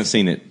nervous. If you haven't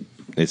seen it,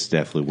 it's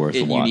definitely worth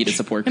a watch. You need a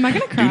support group. Am I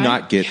going to cry?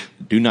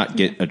 Do not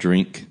get a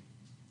drink.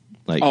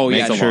 Like,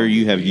 make sure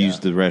you have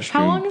used the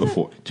restroom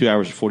before. 2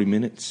 hours and 40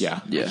 minutes. Yeah.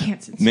 I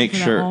can't sit Make for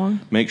that sure.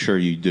 long. Make sure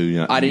you do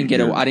not. I didn't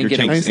get a. Are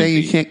you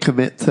saying you can't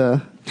commit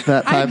to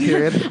that time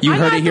period? You I'm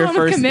heard not it here the one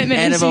with first.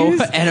 commitment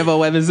issues.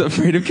 Annabelle Evans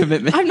afraid of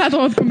commitment. I'm not the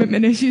one with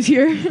commitment issues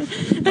here.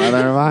 Neither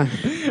am I.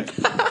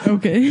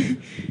 Okay.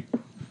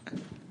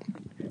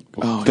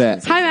 Oh,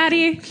 bet. Hi,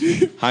 Maddie.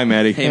 Hi,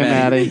 Maddie. Hey,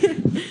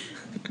 Maddie.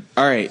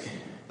 All right.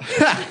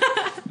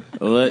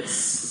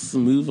 Let's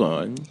move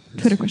on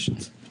Twitter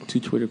questions. to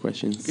Twitter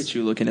questions. Get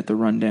you looking at the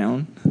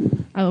rundown.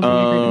 I love when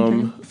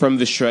you read them. From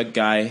the Shrug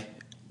guy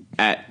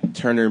at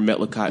Turner,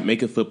 Metlicott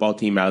make a football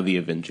team out of the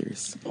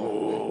Avengers.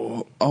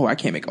 Oh, I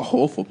can't make a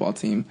whole football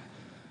team.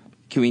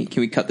 Can we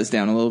cut this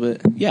down a little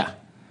bit? Yeah.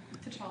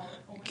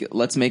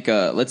 Let's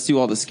do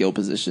all the skill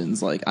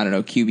positions, like, I don't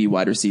know, QB,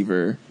 wide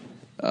receiver,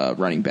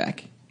 running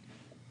back.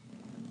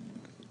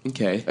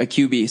 Okay. A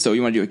QB. So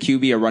you want to do a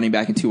QB, a running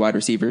back, and 2 wide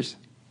receivers?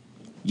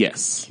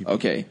 Yes.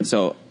 Okay.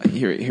 So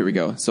here we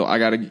go. So I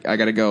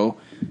gotta go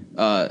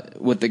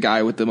with the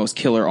guy with the most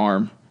killer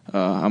arm.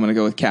 I'm gonna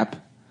go with Cap.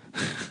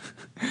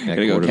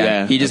 Gotta go with Cap.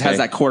 Yeah, He just has okay.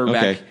 that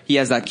quarterback. Okay. He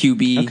has that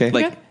QB, Okay.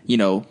 like,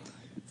 Okay.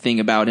 thing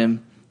about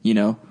him.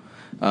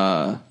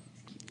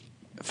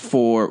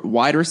 For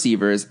wide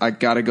receivers, I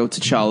gotta go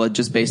T'Challa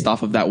just based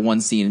off of that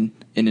one scene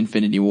in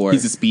Infinity War.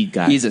 He's a speed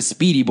guy. He's a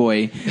speedy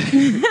boy.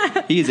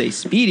 He is a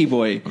speedy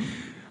boy.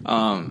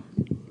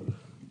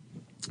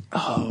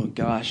 Oh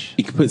gosh.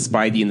 You could put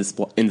Spidey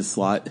in the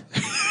slot.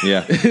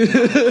 Yeah.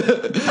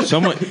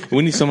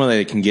 We need someone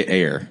that can get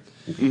air.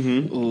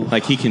 Mm-hmm.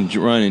 Like he can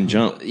run and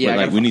jump. Yeah, but I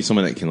like gotta- we need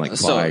someone that can like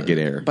fly, get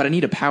air. But I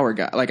need a power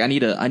guy. Like I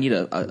need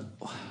a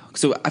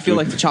so I feel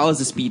like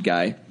T'Challa's a speed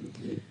guy.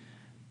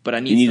 But I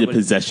need You need a somebody-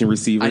 possession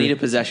receiver. I need a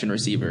possession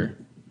receiver.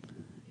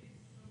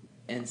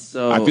 And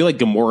so I feel like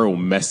Gamora will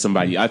mess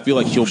somebody. I feel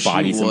like she'll she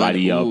body would.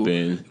 somebody up Ooh.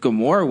 and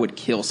Gamora would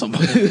kill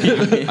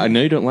somebody. I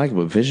know you don't like it,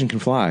 but Vision can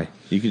fly.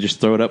 You could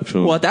just throw it up to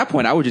him. Well, at that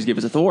point, I would just give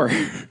it to Thor.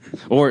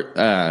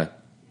 Or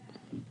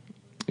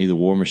either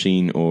War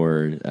Machine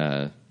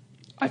or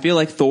I feel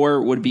like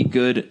Thor would be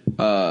good.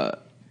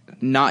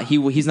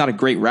 He's not a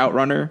great route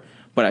runner,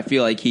 but I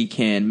feel like he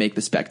can make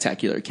the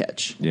spectacular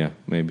catch. yeah,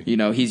 maybe.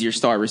 He's your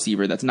star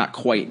receiver. That's not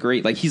quite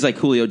great. Like he's like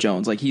Julio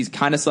Jones. Like he's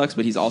kind of sucks,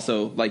 but he's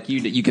also like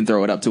you can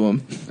throw it up to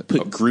him.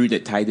 put Groot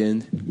at tight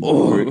end.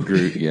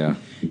 Groot, yeah.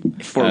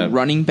 For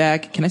running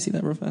back, can I see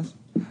that real fast?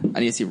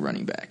 I need to see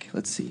running back.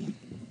 Let's see.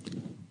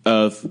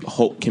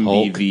 Hulk can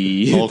Hulk.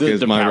 be the Hulk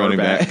is my power running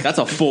back. That's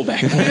a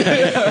fullback.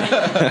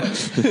 That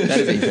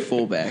is a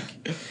fullback.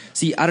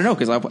 See, I don't know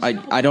because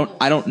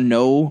I don't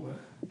know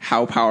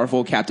how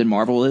powerful Captain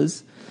Marvel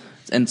is,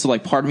 and so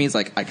like part of me is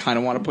like I kind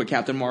of want to put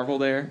Captain Marvel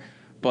there,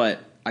 but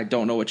I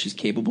don't know what she's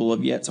capable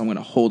of yet, so I'm going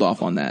to hold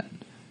off on that.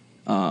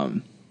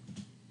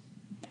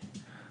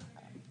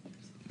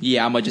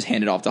 Yeah, I might just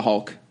hand it off to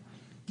Hulk.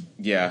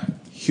 Yeah,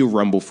 he'll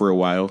rumble for a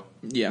while.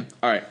 Yeah.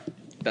 All right,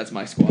 that's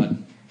my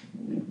squad.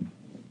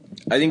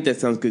 I think that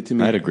sounds good to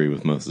me. I'd agree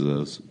with most of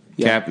those.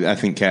 Yeah. Cap, I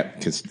think Cap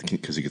because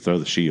he could throw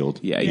the shield.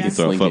 Yeah, he he can can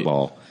throw a sling it.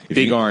 football.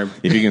 Big arm.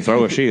 If you can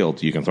throw a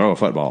shield, you can throw a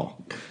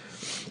football.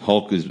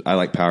 Hulk is. I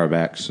like power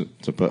backs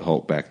to put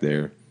Hulk back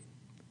there.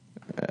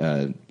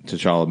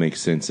 T'Challa makes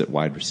sense at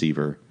wide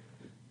receiver.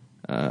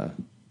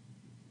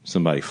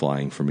 Somebody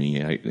flying for me.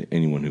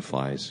 Anyone who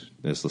flies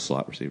as the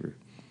slot receiver.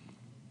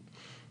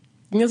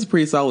 I think that's a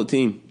pretty solid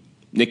team.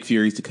 Nick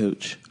Fury's the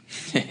coach.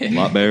 A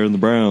lot better than the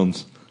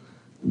Browns.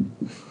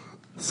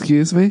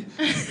 Excuse me?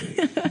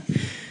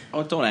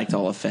 Oh, don't act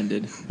all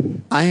offended.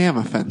 I am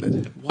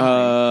offended.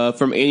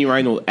 From Andy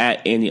Reindl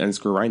at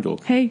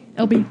Andy_Reindl. Hey,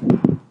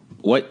 LB.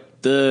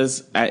 What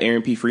does at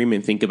Aaron P.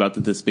 Freeman think about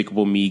the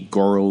Despicable Me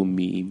Goro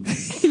meme?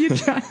 You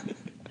try.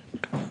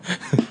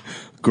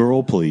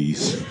 Girl,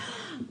 please.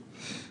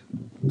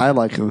 I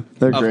like them.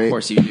 They're great. Of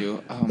course you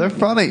do. Oh, They're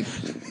funny.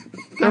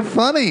 They're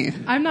funny.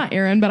 I'm not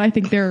Aaron, but I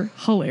think they're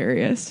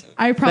hilarious.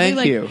 I probably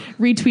Thank you.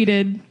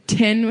 retweeted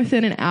 10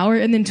 within an hour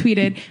and then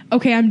tweeted,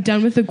 okay, I'm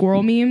done with the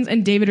Goral memes.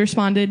 And David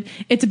responded,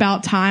 it's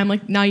about time.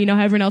 Like, now you know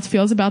how everyone else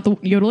feels about the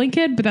yodeling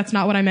kid, but that's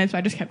not what I meant. So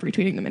I just kept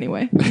retweeting them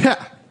anyway.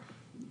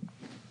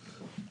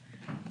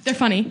 They're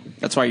funny.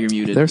 that's why you're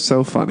muted. They're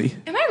so funny.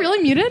 Am I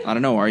really muted? I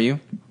don't know. Are you?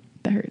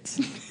 That hurts.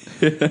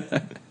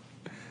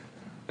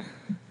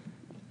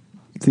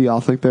 Do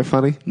y'all think they're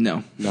funny?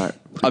 No. Not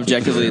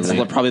Objectively, it's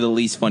particularly. probably the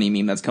least funny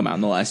meme that's come out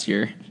in the last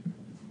year.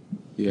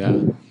 Yeah.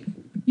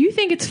 You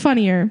think it's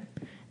funnier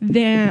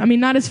than, I mean,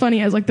 not as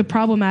funny as like the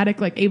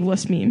problematic, like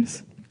ableist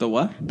memes. The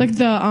what? Like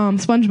the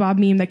SpongeBob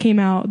meme that came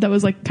out that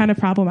was like kind of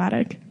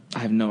problematic. I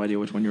have no idea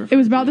which one you're It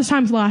was about this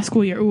time last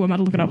school year. Ooh, I'm about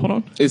to look it up. Hold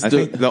on. It's I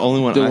think the only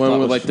one the I one thought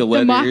with was like the The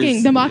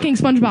letters. mocking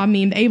SpongeBob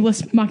meme, the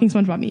ableist mocking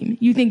SpongeBob meme.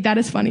 You think that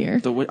is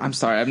funnier? I'm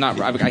sorry. I'm not.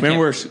 I Remember can't.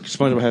 where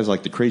SpongeBob has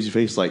like the crazy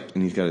face, like,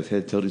 and he's got his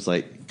head tilted. He's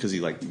like, because he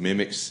like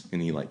mimics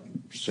and he like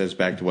says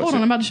back to what's Hold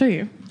on, I'm about to show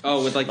you.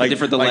 Oh, with like the like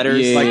different the like-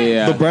 letters. yeah, Like,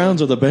 yeah. The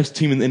Browns are the best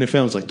team in the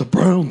NFL. It's like the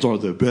Browns are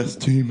the best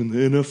team in the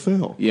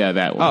NFL. Yeah,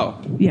 that one.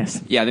 oh,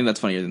 Yes. yeah. I think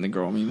that's funnier than the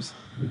girl memes.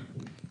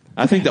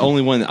 I think the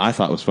only one that I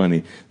thought was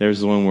funny, there was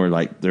the one where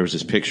like there was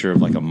this picture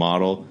of like a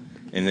model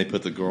and they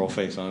put the girl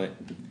face on it,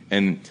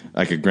 and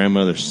like a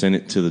grandmother sent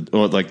it to the,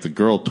 or like the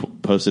girl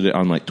posted it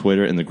on like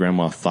Twitter, and the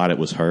grandma thought it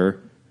was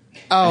her.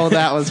 Oh,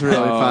 that was really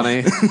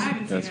funny.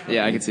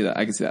 Yeah, I can see that.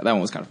 I can see that. That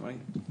one was kind of funny.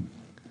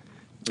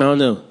 I don't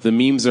know. The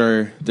memes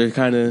they're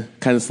kind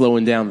of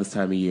slowing down this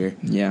time of year.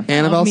 Yeah.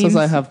 Annabelle says memes.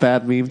 I have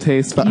bad meme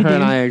taste, but You her do.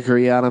 and I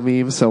agree on a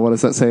meme, so what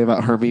does that say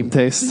about her meme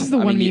This is taste? the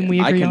one meme we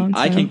agree on.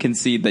 I so. can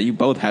concede that you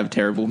both have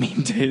terrible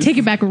meme taste. Take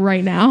it back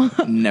right now.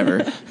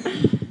 Never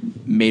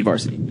made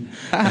varsity.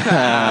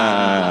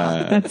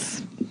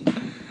 That's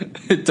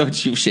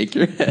Don't you shake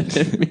your head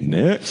at me.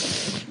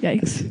 Next.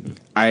 Yikes.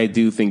 I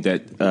do think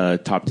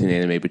that Top 10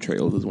 Anime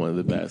Betrayals is one of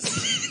the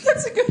best.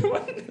 That's a good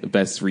one. The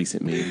best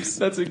recent memes.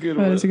 That's a good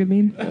Oh, that's a good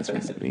meme. Best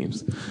recent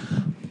memes.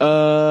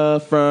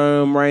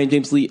 From Ryan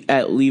James Lee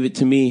at Leave It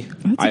To Me.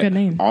 That's a good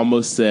name.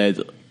 Almost said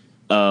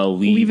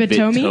Leave It It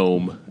To Me?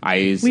 Home.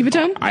 Leave It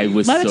Home? I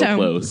was Let It so Home.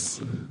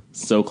 close.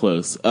 So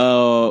close.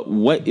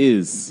 What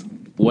is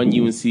one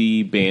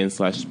UNC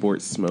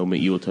band/sports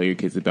moment you will tell your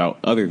kids about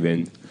other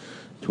than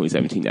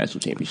 2017 National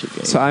Championship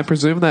game? So I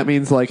presume that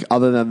means like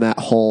other than that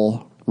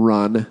whole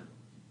run.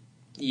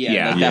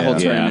 Yeah, that whole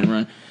Yeah. tournament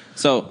run.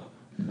 So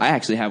I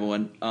actually have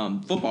one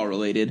football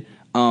related.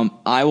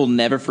 I will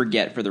never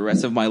forget for the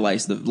rest of my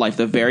life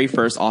the very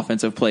first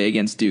offensive play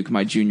against Duke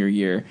my junior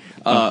year.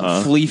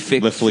 Flea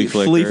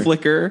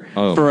flicker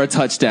Oh. for a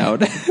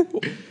touchdown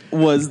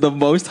was the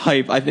most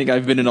hype I think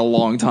I've been in a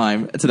long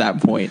time to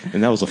that point.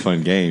 And that was a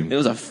fun game. It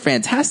was a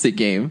fantastic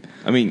game.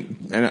 I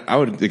mean, and I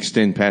would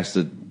extend past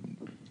the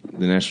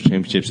national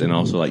championships and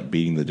also like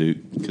beating the Duke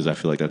because I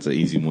feel like that's an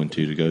easy one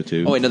to go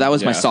to. Oh wait, no, that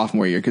was my Yeah.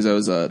 sophomore year because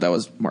that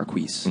was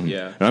Marquise.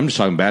 Yeah. And I'm just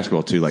talking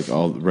basketball too, like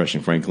all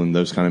Rushing Franklin,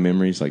 those kind of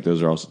memories. Like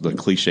those are also the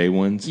cliche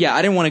ones. Yeah,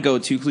 I didn't want to go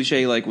too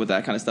cliche like with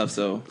that kind of stuff.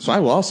 So So I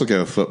will also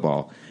go with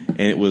football,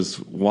 and it was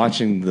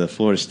watching the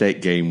Florida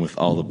State game with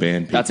all the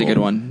band people. that's a good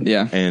one.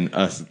 Yeah. And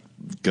us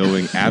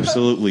going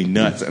absolutely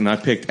nuts. And I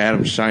picked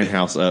Adam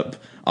Shinehouse up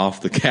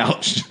off the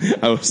couch.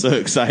 I was so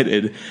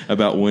excited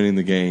about winning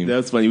the game.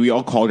 That's funny. We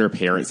all called our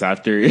parents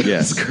after.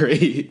 Yes. It's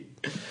great.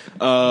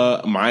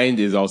 Mine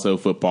is also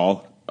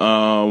football.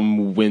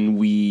 When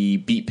we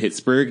beat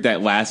Pittsburgh,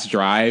 that last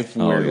drive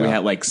where we yeah.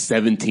 had like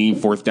 17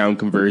 fourth down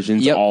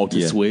conversions, Yep. all to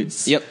Yeah.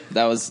 switch. Yep,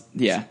 that was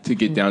To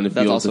get down the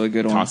That's field, also to a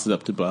good one. toss it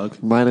up to Bug.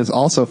 Mine is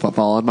also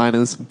football, and mine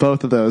is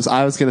both of those.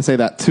 I was going to say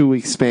that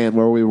 2-week span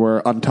where we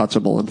were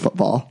untouchable in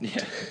football,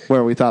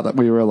 where we thought that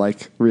we were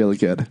like really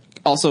good.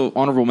 Also,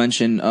 honorable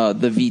mention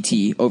the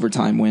VT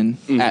overtime win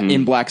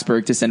in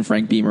Blacksburg to send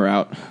Frank Beamer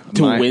out.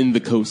 To My- win the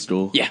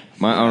Coastal. Yeah.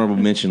 My honorable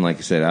mention, like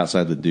I said,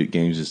 outside the Duke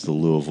games, is the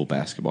Louisville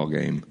basketball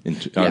game in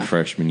our Yeah.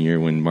 freshman year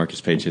when Marcus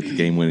Page hit the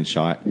game-winning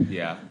shot.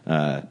 Yeah.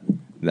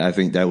 I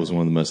think that was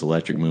one of the most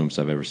electric moments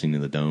I've ever seen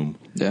in the Dome.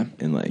 Yeah.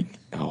 And like,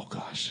 oh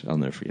gosh, I'll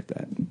never forget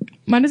that.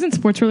 Mine isn't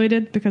sports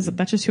related because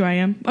that's just who I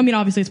am. I mean,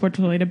 obviously it's sports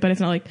related, but it's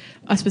not like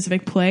a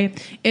specific play.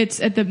 It's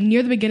at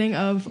near the beginning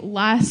of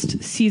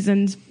last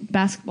year's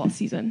basketball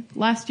season.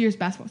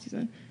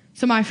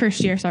 So my first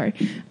year, sorry.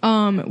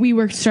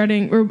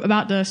 We're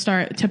about to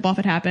start, tip off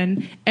had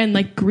happened, and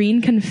like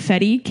green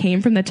confetti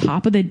came from the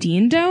top of the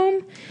Dean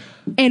Dome.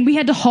 And we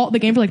had to halt the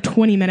game for like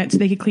 20 minutes so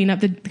they could clean up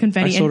the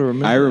confetti.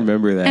 I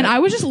remember that. And I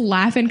was just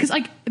laughing because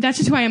like that's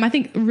just who I am. I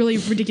think really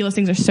ridiculous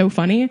things are so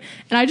funny, and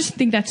I just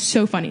think that's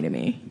so funny to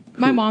me.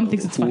 My mom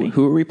thinks it's funny.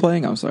 Who are we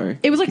playing? I'm sorry.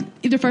 It was like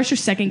either first or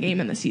second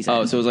game in the season.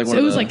 Oh, so it was like one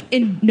of it was the- like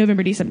in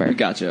November, December.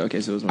 Gotcha. Okay,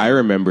 so it was I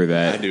remember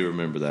that. I do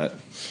remember that.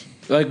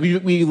 Like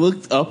we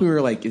looked up and we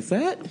were like, "Is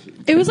that?"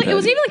 It was like it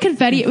wasn't even like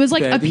confetti. It was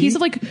like a Confetti? piece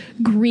of like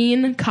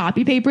green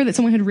copy paper that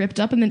someone had ripped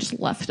up and then just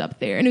left up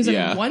there, and it was like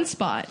Yeah. in one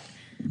spot.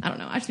 I don't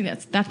know. I just think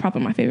that's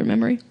probably my favorite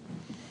memory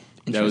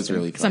That was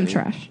really because I'm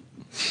funny. trash.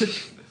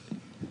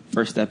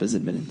 First step is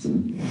admittance.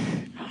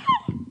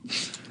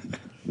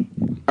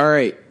 All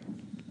right.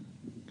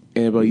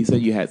 Annabelle, you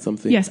said you had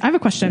something. Yes, I have a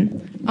question.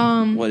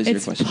 What is your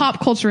it's question? pop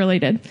culture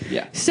related.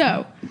 Yeah.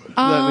 So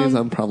That means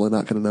I'm probably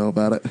not going to know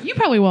about it. you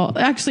probably will.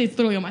 Actually, it's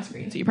literally on my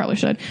screen, so you probably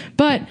should.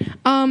 But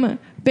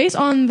based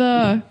on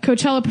the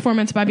Coachella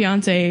performance by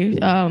Beyonce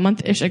a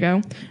month-ish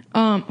ago, did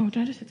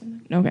I just hit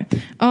something? No, okay.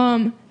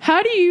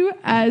 How do you,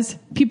 as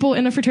people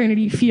in a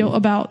fraternity, feel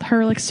about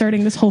her like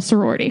starting this whole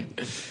sorority?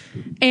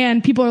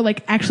 And people are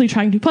like actually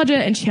trying to pledge it,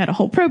 and she had a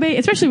whole probate,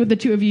 especially with the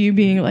two of you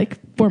being like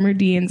former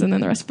deans, and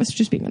then the rest of us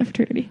just being in a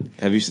fraternity.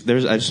 Have you?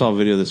 I just saw a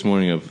video this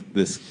morning of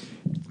this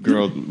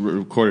girl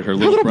recorded her Her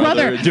little, little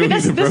brother. doing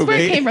That's the where it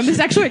probate. came from. This is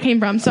actually where it came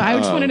from. So I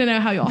just wanted to know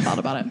how you all thought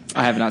about it.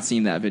 I have not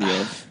seen that video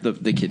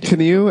of the kid. Can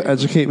you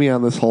educate me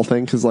on this whole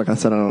thing? Because like I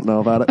said, I don't know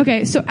about it.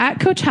 Okay, so at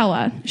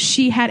Coachella,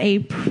 she had a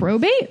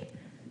probate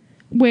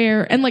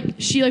and like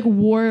she like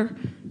wore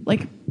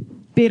like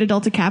Beta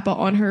Delta Kappa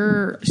on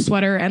her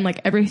sweater, and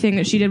like everything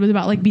that she did was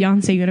about like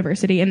Beyonce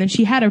University, and then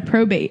she had a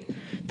probate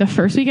the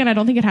first weekend. I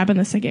don't think it happened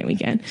the second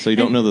weekend. So you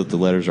don't know that the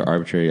letters are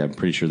arbitrary. I'm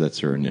pretty sure that's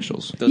her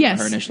initials. Those Yes.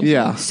 are her initials.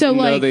 Yeah. So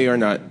No, like, they are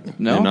not.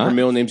 No? They're not? Her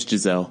middle name's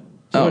Giselle.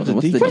 Oh, Where's the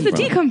what's D the where's the come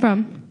D from? come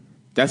from?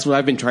 That's what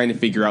I've been trying to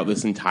figure out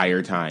this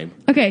entire time.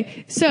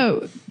 Okay,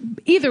 so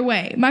either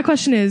way, my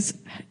question is,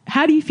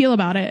 how do you feel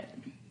about it?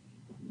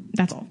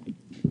 That's all.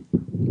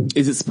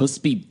 Is it supposed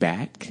to be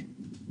back?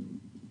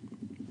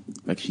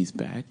 Like she's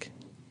back?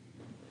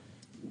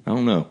 I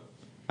don't know.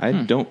 I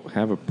don't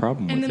have a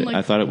problem And with then, it. like-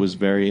 I thought it was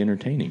very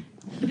entertaining.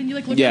 But then you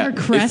like look Yeah, at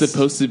her crest. it's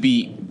supposed to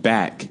be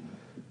back.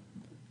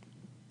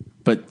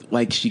 But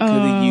like she could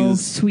have Oh,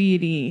 used.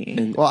 sweetie.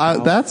 an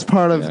Well, that's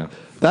part of Yeah.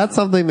 that's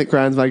something that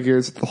grinds my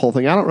gears. The whole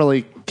thing. I don't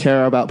really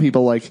care about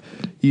people like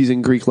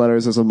using Greek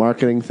letters as a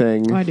marketing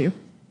thing, Oh, I do.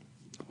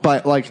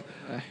 but like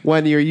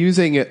when you're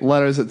using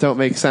letters that don't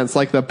make sense.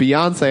 Like the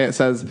Beyonce, it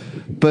says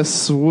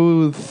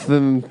beswooth.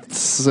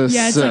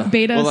 Yeah, it's like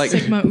beta, Well, like-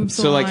 sigma, upsilon,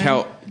 so, like,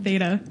 how-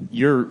 theta.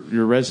 Your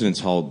residence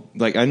hall,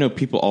 like I know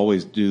people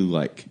always do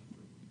like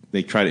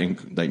they try to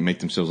like make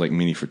themselves like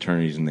mini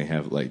fraternities and they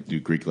have like do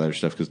Greek letter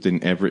stuff because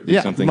didn't Everett do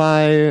Yeah, something?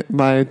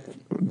 my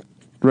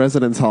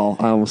residence hall.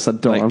 I almost said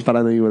dorm, Like- but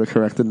I know you would have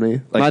corrected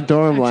me. Like- My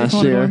dorm Actually, last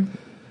call it a year. dorm.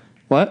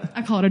 What?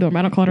 I call it a dorm.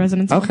 I don't call it a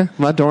residence. Okay,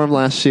 my dorm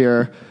last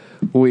year.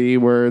 We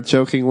were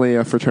jokingly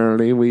a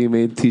fraternity. We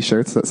made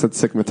T-shirts that said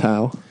Sigma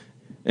Tau,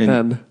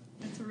 and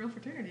It's a real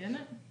fraternity, isn't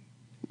it?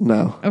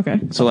 no, Okay.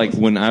 So like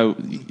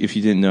if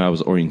you didn't know, I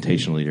was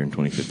orientation leader in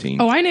 2015.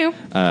 Oh, I knew.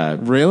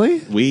 really?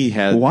 We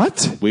had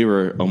What? We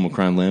were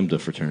Omicron Lambda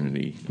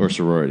fraternity or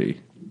sorority.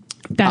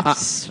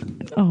 That's.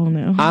 Oh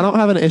no. I don't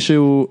have an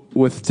issue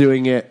with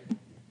doing it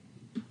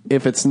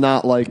if it's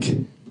not like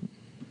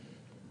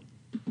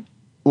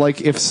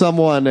if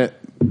someone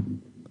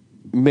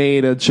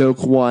made a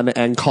joke one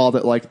and called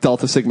it like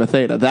Delta Sigma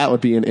Theta, that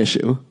would be an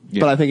issue.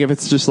 Yeah. But I think if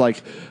it's just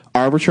like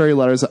arbitrary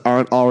letters that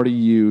aren't already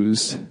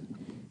used,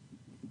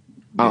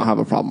 I don't have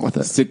a problem with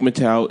it. Sigma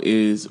Tau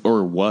is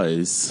or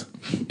was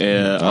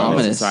a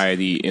Ominous.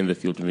 society in the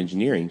field of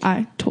engineering.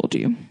 I told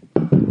you.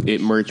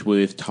 It merged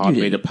with Tau You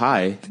did. Beta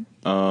Pi in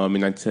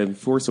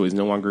 1974, so it's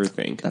no longer a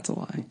thing. That's a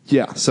lie.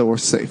 Yeah, so we're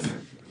safe.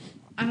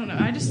 I don't know.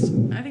 I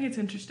think it's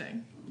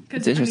interesting. 'Cause,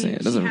 It's interesting.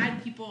 It doesn't-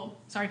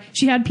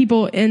 She had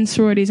people in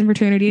sororities and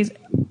fraternities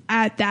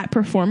at that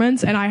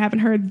performance, and I haven't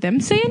heard them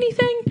say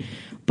anything.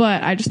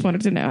 But I just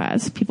wanted to know,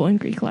 as people in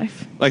Greek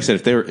life. Like I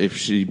said, if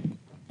she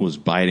was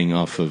biting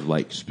off of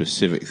like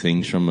specific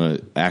things from a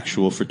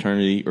actual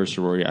fraternity or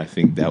sorority, I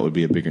think that would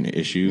be a bigger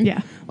issue.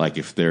 Yeah. Like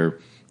if they're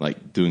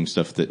like doing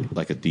stuff that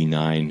like a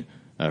D9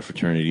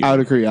 fraternity. I would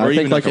agree. or I even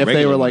think like a if they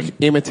regular were like one.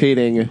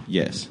 imitating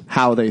Yes.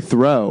 how they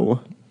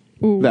throw,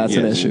 that's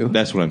an Yes, issue.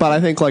 that's what I'm But saying.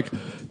 I think like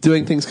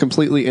doing things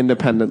completely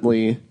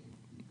independently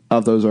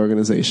of those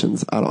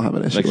organizations, I don't have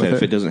an issue Like I with said,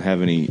 if it. it doesn't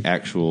have any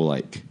actual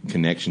like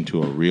connection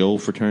to a real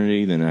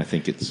fraternity, then I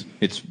think it's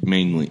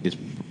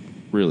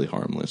really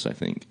harmless. I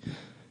think,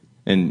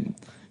 and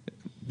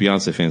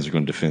Beyonce fans are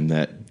going to defend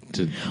that.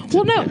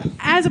 Well, no.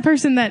 As a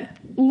person that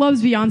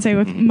loves Beyonce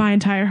with my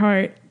entire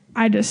heart,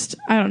 I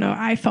don't know.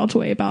 I felt a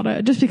way about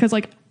it just because,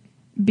 like,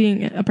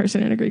 being a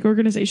person in a Greek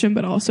organization,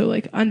 but also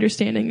like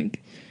understanding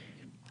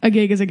a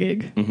gig is a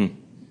gig.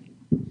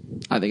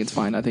 I think it's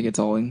fine. I think it's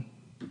all in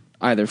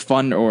either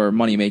fun or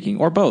money making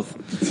or both.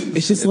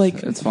 It's just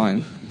like It's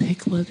fine.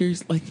 pick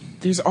letters. Like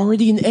there's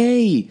already an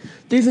A.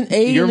 There's an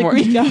A You're in the more-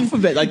 Greek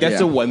alphabet. Like that's Yeah.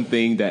 the one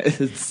thing that.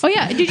 It's Oh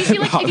yeah, did you see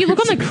like if you look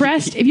on the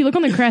crest,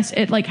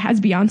 it like has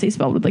Beyonce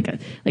spelled with like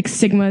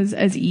sigmas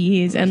as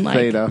E's and like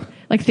Theta.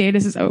 like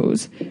thetas as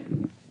O's.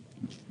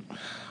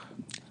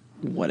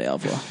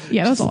 Whatever.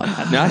 Yeah, that's all I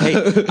had. Now,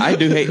 I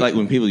do hate like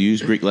when people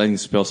use Greek lettering to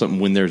spell something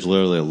when there's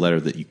literally a letter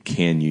that you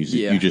can use.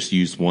 Yeah. You just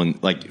use one.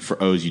 Like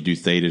for O's, you do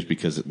thetas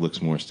because it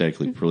looks more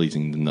aesthetically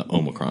pleasing than the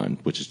Omicron,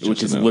 which is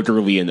just an O.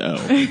 literally an O.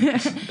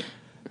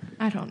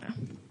 I don't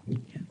know.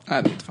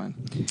 I think it's fine.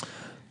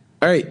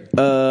 All right.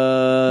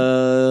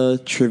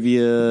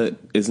 Trivia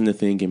isn't a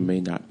thing and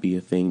may not be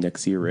a thing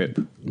next year, Rip.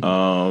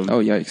 Oh,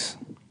 yikes.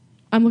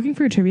 I'm looking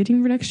for a trivia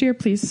team for next year.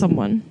 Please,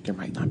 someone There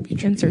might not be in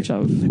trivia search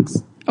of.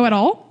 next. Oh, at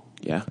all?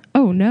 Yeah,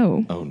 Oh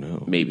no. Oh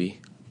no! maybe.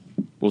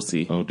 We'll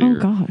see. Oh dear! Oh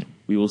god.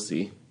 We will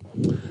see.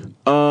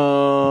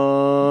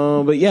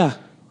 But yeah,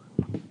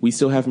 we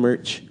still have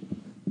merch.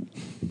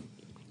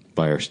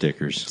 Buy our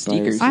stickers.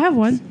 Stickers. I have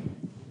one.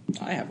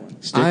 I have one.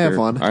 I have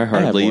one. I have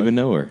hardly one. even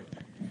know her.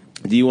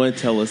 Do you want to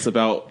tell us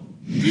about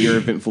your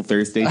eventful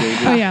Thursday,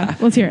 David? Oh yeah,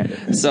 let's hear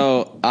it.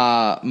 So,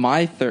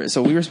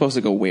 so we were supposed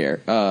to go where?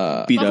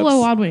 Beat Buffalo ups.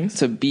 Wild Wings.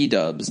 To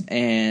B-dubs,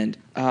 and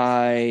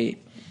I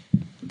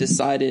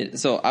decided.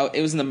 So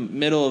it was in the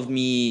middle of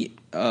me.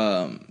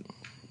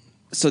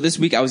 So this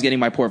week I was getting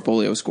my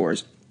portfolio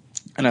scores,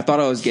 and I thought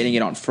I was getting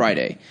it on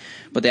Friday,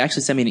 but they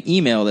actually sent me an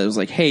email that was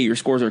like, "Hey, your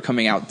scores are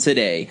coming out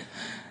today."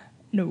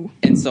 No.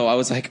 And so I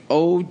was like,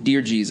 "Oh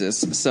dear Jesus!"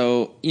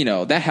 So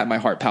that had my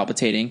heart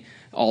palpitating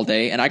all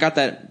day, and I got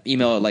that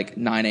email at like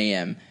 9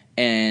 a.m.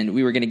 and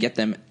we were going to get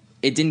them.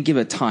 It didn't give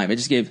a time. It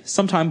just gave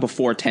sometime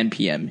before 10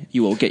 p.m.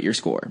 you will get your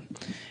score.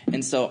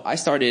 And so I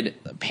started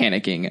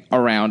panicking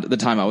around the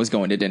time I was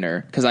going to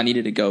dinner because I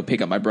needed to go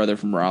pick up my brother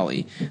from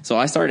Raleigh. So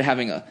I started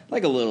having a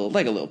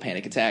little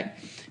panic attack.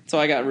 So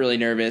I got really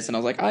nervous and I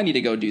was like, I need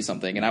to go do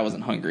something, and I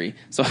wasn't hungry.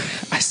 So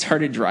I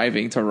started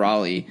driving to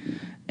Raleigh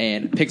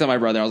and picked up my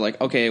brother. I was like,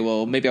 okay,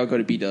 well maybe I'll go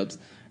to B-dubs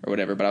or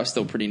whatever, but I was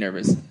still pretty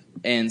nervous.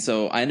 And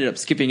so I ended up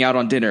skipping out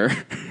on dinner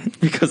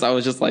because I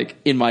was just like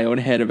in my own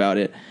head about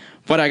it.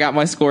 But I got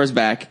my scores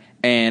back,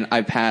 and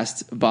I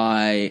passed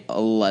by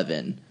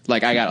 11.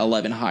 Like I got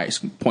 11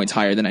 points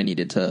higher than I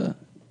needed to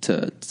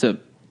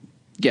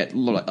get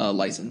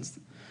licensed.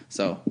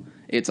 So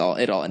it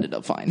all ended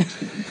up fine.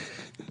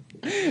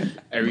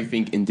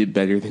 Everything ended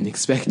better than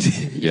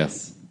expected.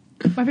 Yes.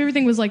 My favorite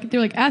thing was like they're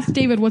like, ask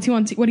David what he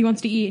wants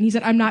to eat, and he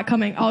said, I'm not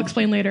coming. I'll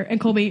explain later. And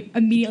Colby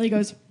immediately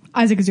goes,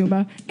 Isaac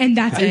Azuma, and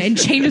that's it. And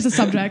changes the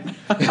subject.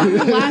 I'm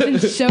laughing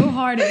so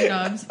hard at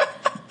Dubs.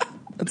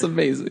 That's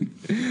amazing.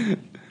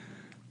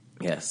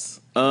 Yes.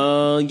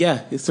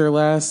 Yeah, it's our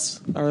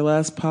last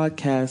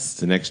podcast.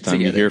 The next time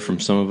Together. you hear from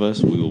some of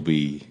us, we will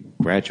be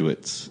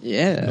graduates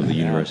Yeah. of the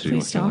University of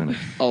North Please stop. Carolina.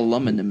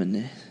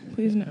 Alumni.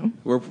 Please no.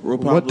 We're probably,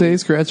 What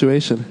day's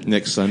graduation?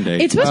 Next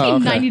Sunday. It's supposed to be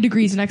okay. 90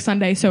 degrees next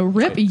Sunday, so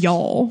rip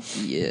y'all.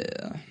 Yeah.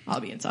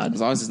 I'll be inside.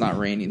 As long as it's not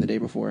raining the day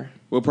before.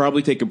 We'll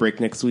probably take a break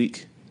next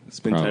week.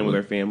 Spend time with Probably.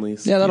 our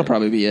families. Yeah, that'll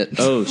probably be it.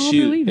 Oh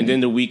shoot! believe it. And then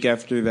the week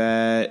after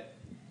that,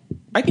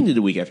 I can do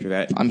the week after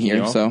that. I'm here,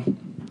 Y'all? so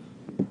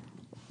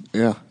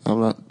Yeah,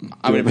 I'm not.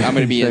 I'm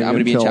gonna be in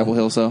until- Chapel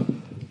Hill. So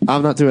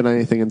I'm not doing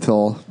anything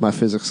until my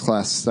physics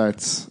class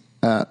starts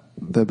at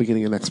the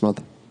beginning of next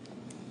month.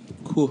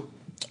 Cool.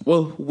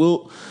 Well,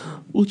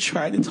 we'll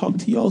try to talk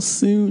to y'all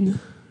soon.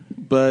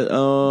 But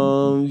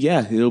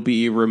yeah, it'll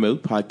be a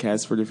remote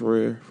podcast for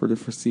the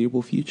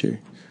foreseeable future.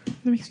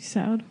 That makes me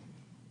sad.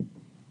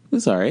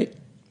 It's all right.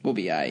 we'll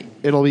be aight.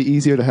 It'll be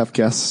easier to have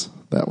guests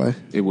that way.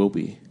 It will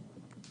be.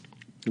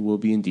 It will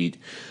be indeed.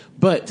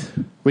 But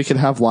We could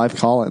have live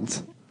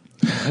call-ins.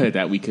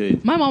 that we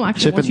could. My mom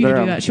actually Chip wants and you to do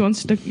Durham. that. She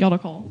wants y'all to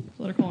call.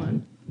 Let her call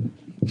in.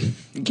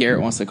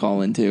 Garrett wants to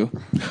call in too.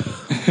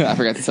 I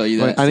forgot to tell you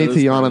that. I need so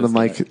to yawn on the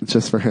this mic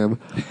just for him.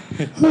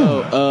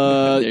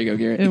 There you go,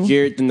 Garrett. Ew.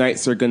 Garrett, the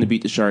Knights are going to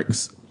beat the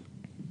Sharks.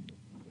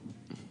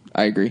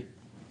 I agree.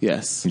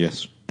 Yes.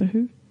 Yes. The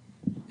who?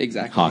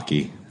 Exactly.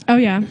 Hockey. Oh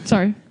yeah,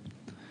 sorry.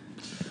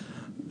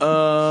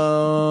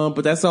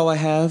 But that's all I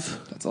have.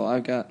 That's all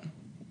I've got.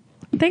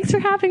 Thanks for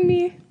having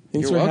me.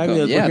 Thanks You're for welcome.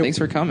 having us. Yeah, Where can- thanks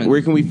for coming.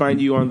 Where can we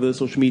find you on the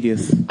social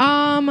medias?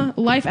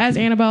 Life as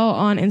Annabelle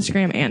on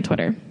Instagram and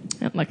Twitter.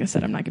 And like I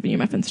said, I'm not giving you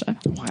my Finsta.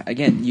 Why-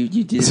 Again, you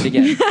did it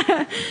again.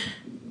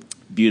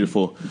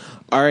 Beautiful.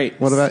 All right.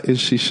 What about Is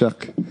She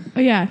Shook? Oh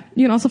yeah,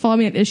 you can also follow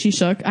me at Is She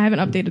Shook. I haven't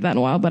updated that in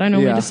a while, but I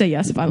normally Yeah. just say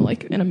yes if I'm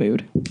like in a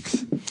mood.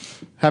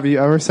 Have you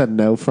ever said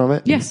no from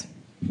it? Yes,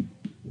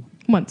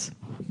 once.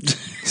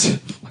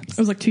 It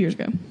was like 2 years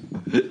ago.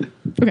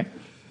 Okay.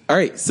 All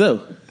right.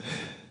 So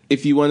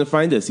if you want to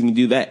find us, you can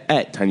do that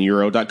at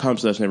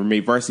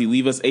tinyurl.com/nevermadevarsity.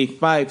 Leave us a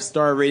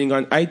 5-star rating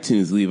on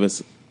iTunes. Leave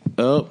us.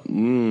 Oh,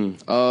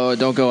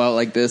 don't go out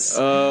like this.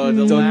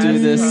 Don't Don't do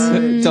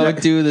this.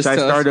 Don't do this. Should I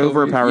to us. start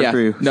over or power Yeah.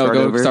 through? No,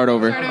 go start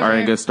over. Start All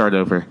right, go start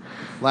over.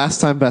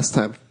 Last time, best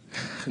time.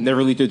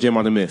 Never leave the gym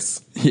on a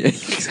miss. Yeah,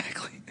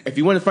 exactly. If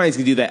you want to find us,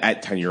 you can do that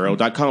at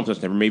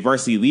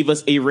tinyurl.com/nevermadevarsity. Leave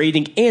us a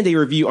rating and a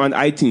review on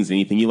iTunes.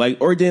 Anything you like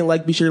or didn't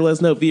like, be sure to let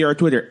us know via our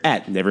Twitter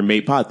at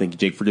nevermadepod. Thank you,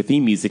 Jake, for the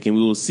theme music, and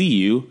we will see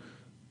you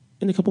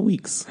in a couple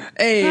weeks.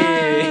 Hey,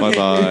 Bye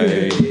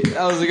bye.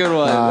 that was a good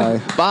one.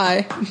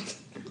 Bye. Bye.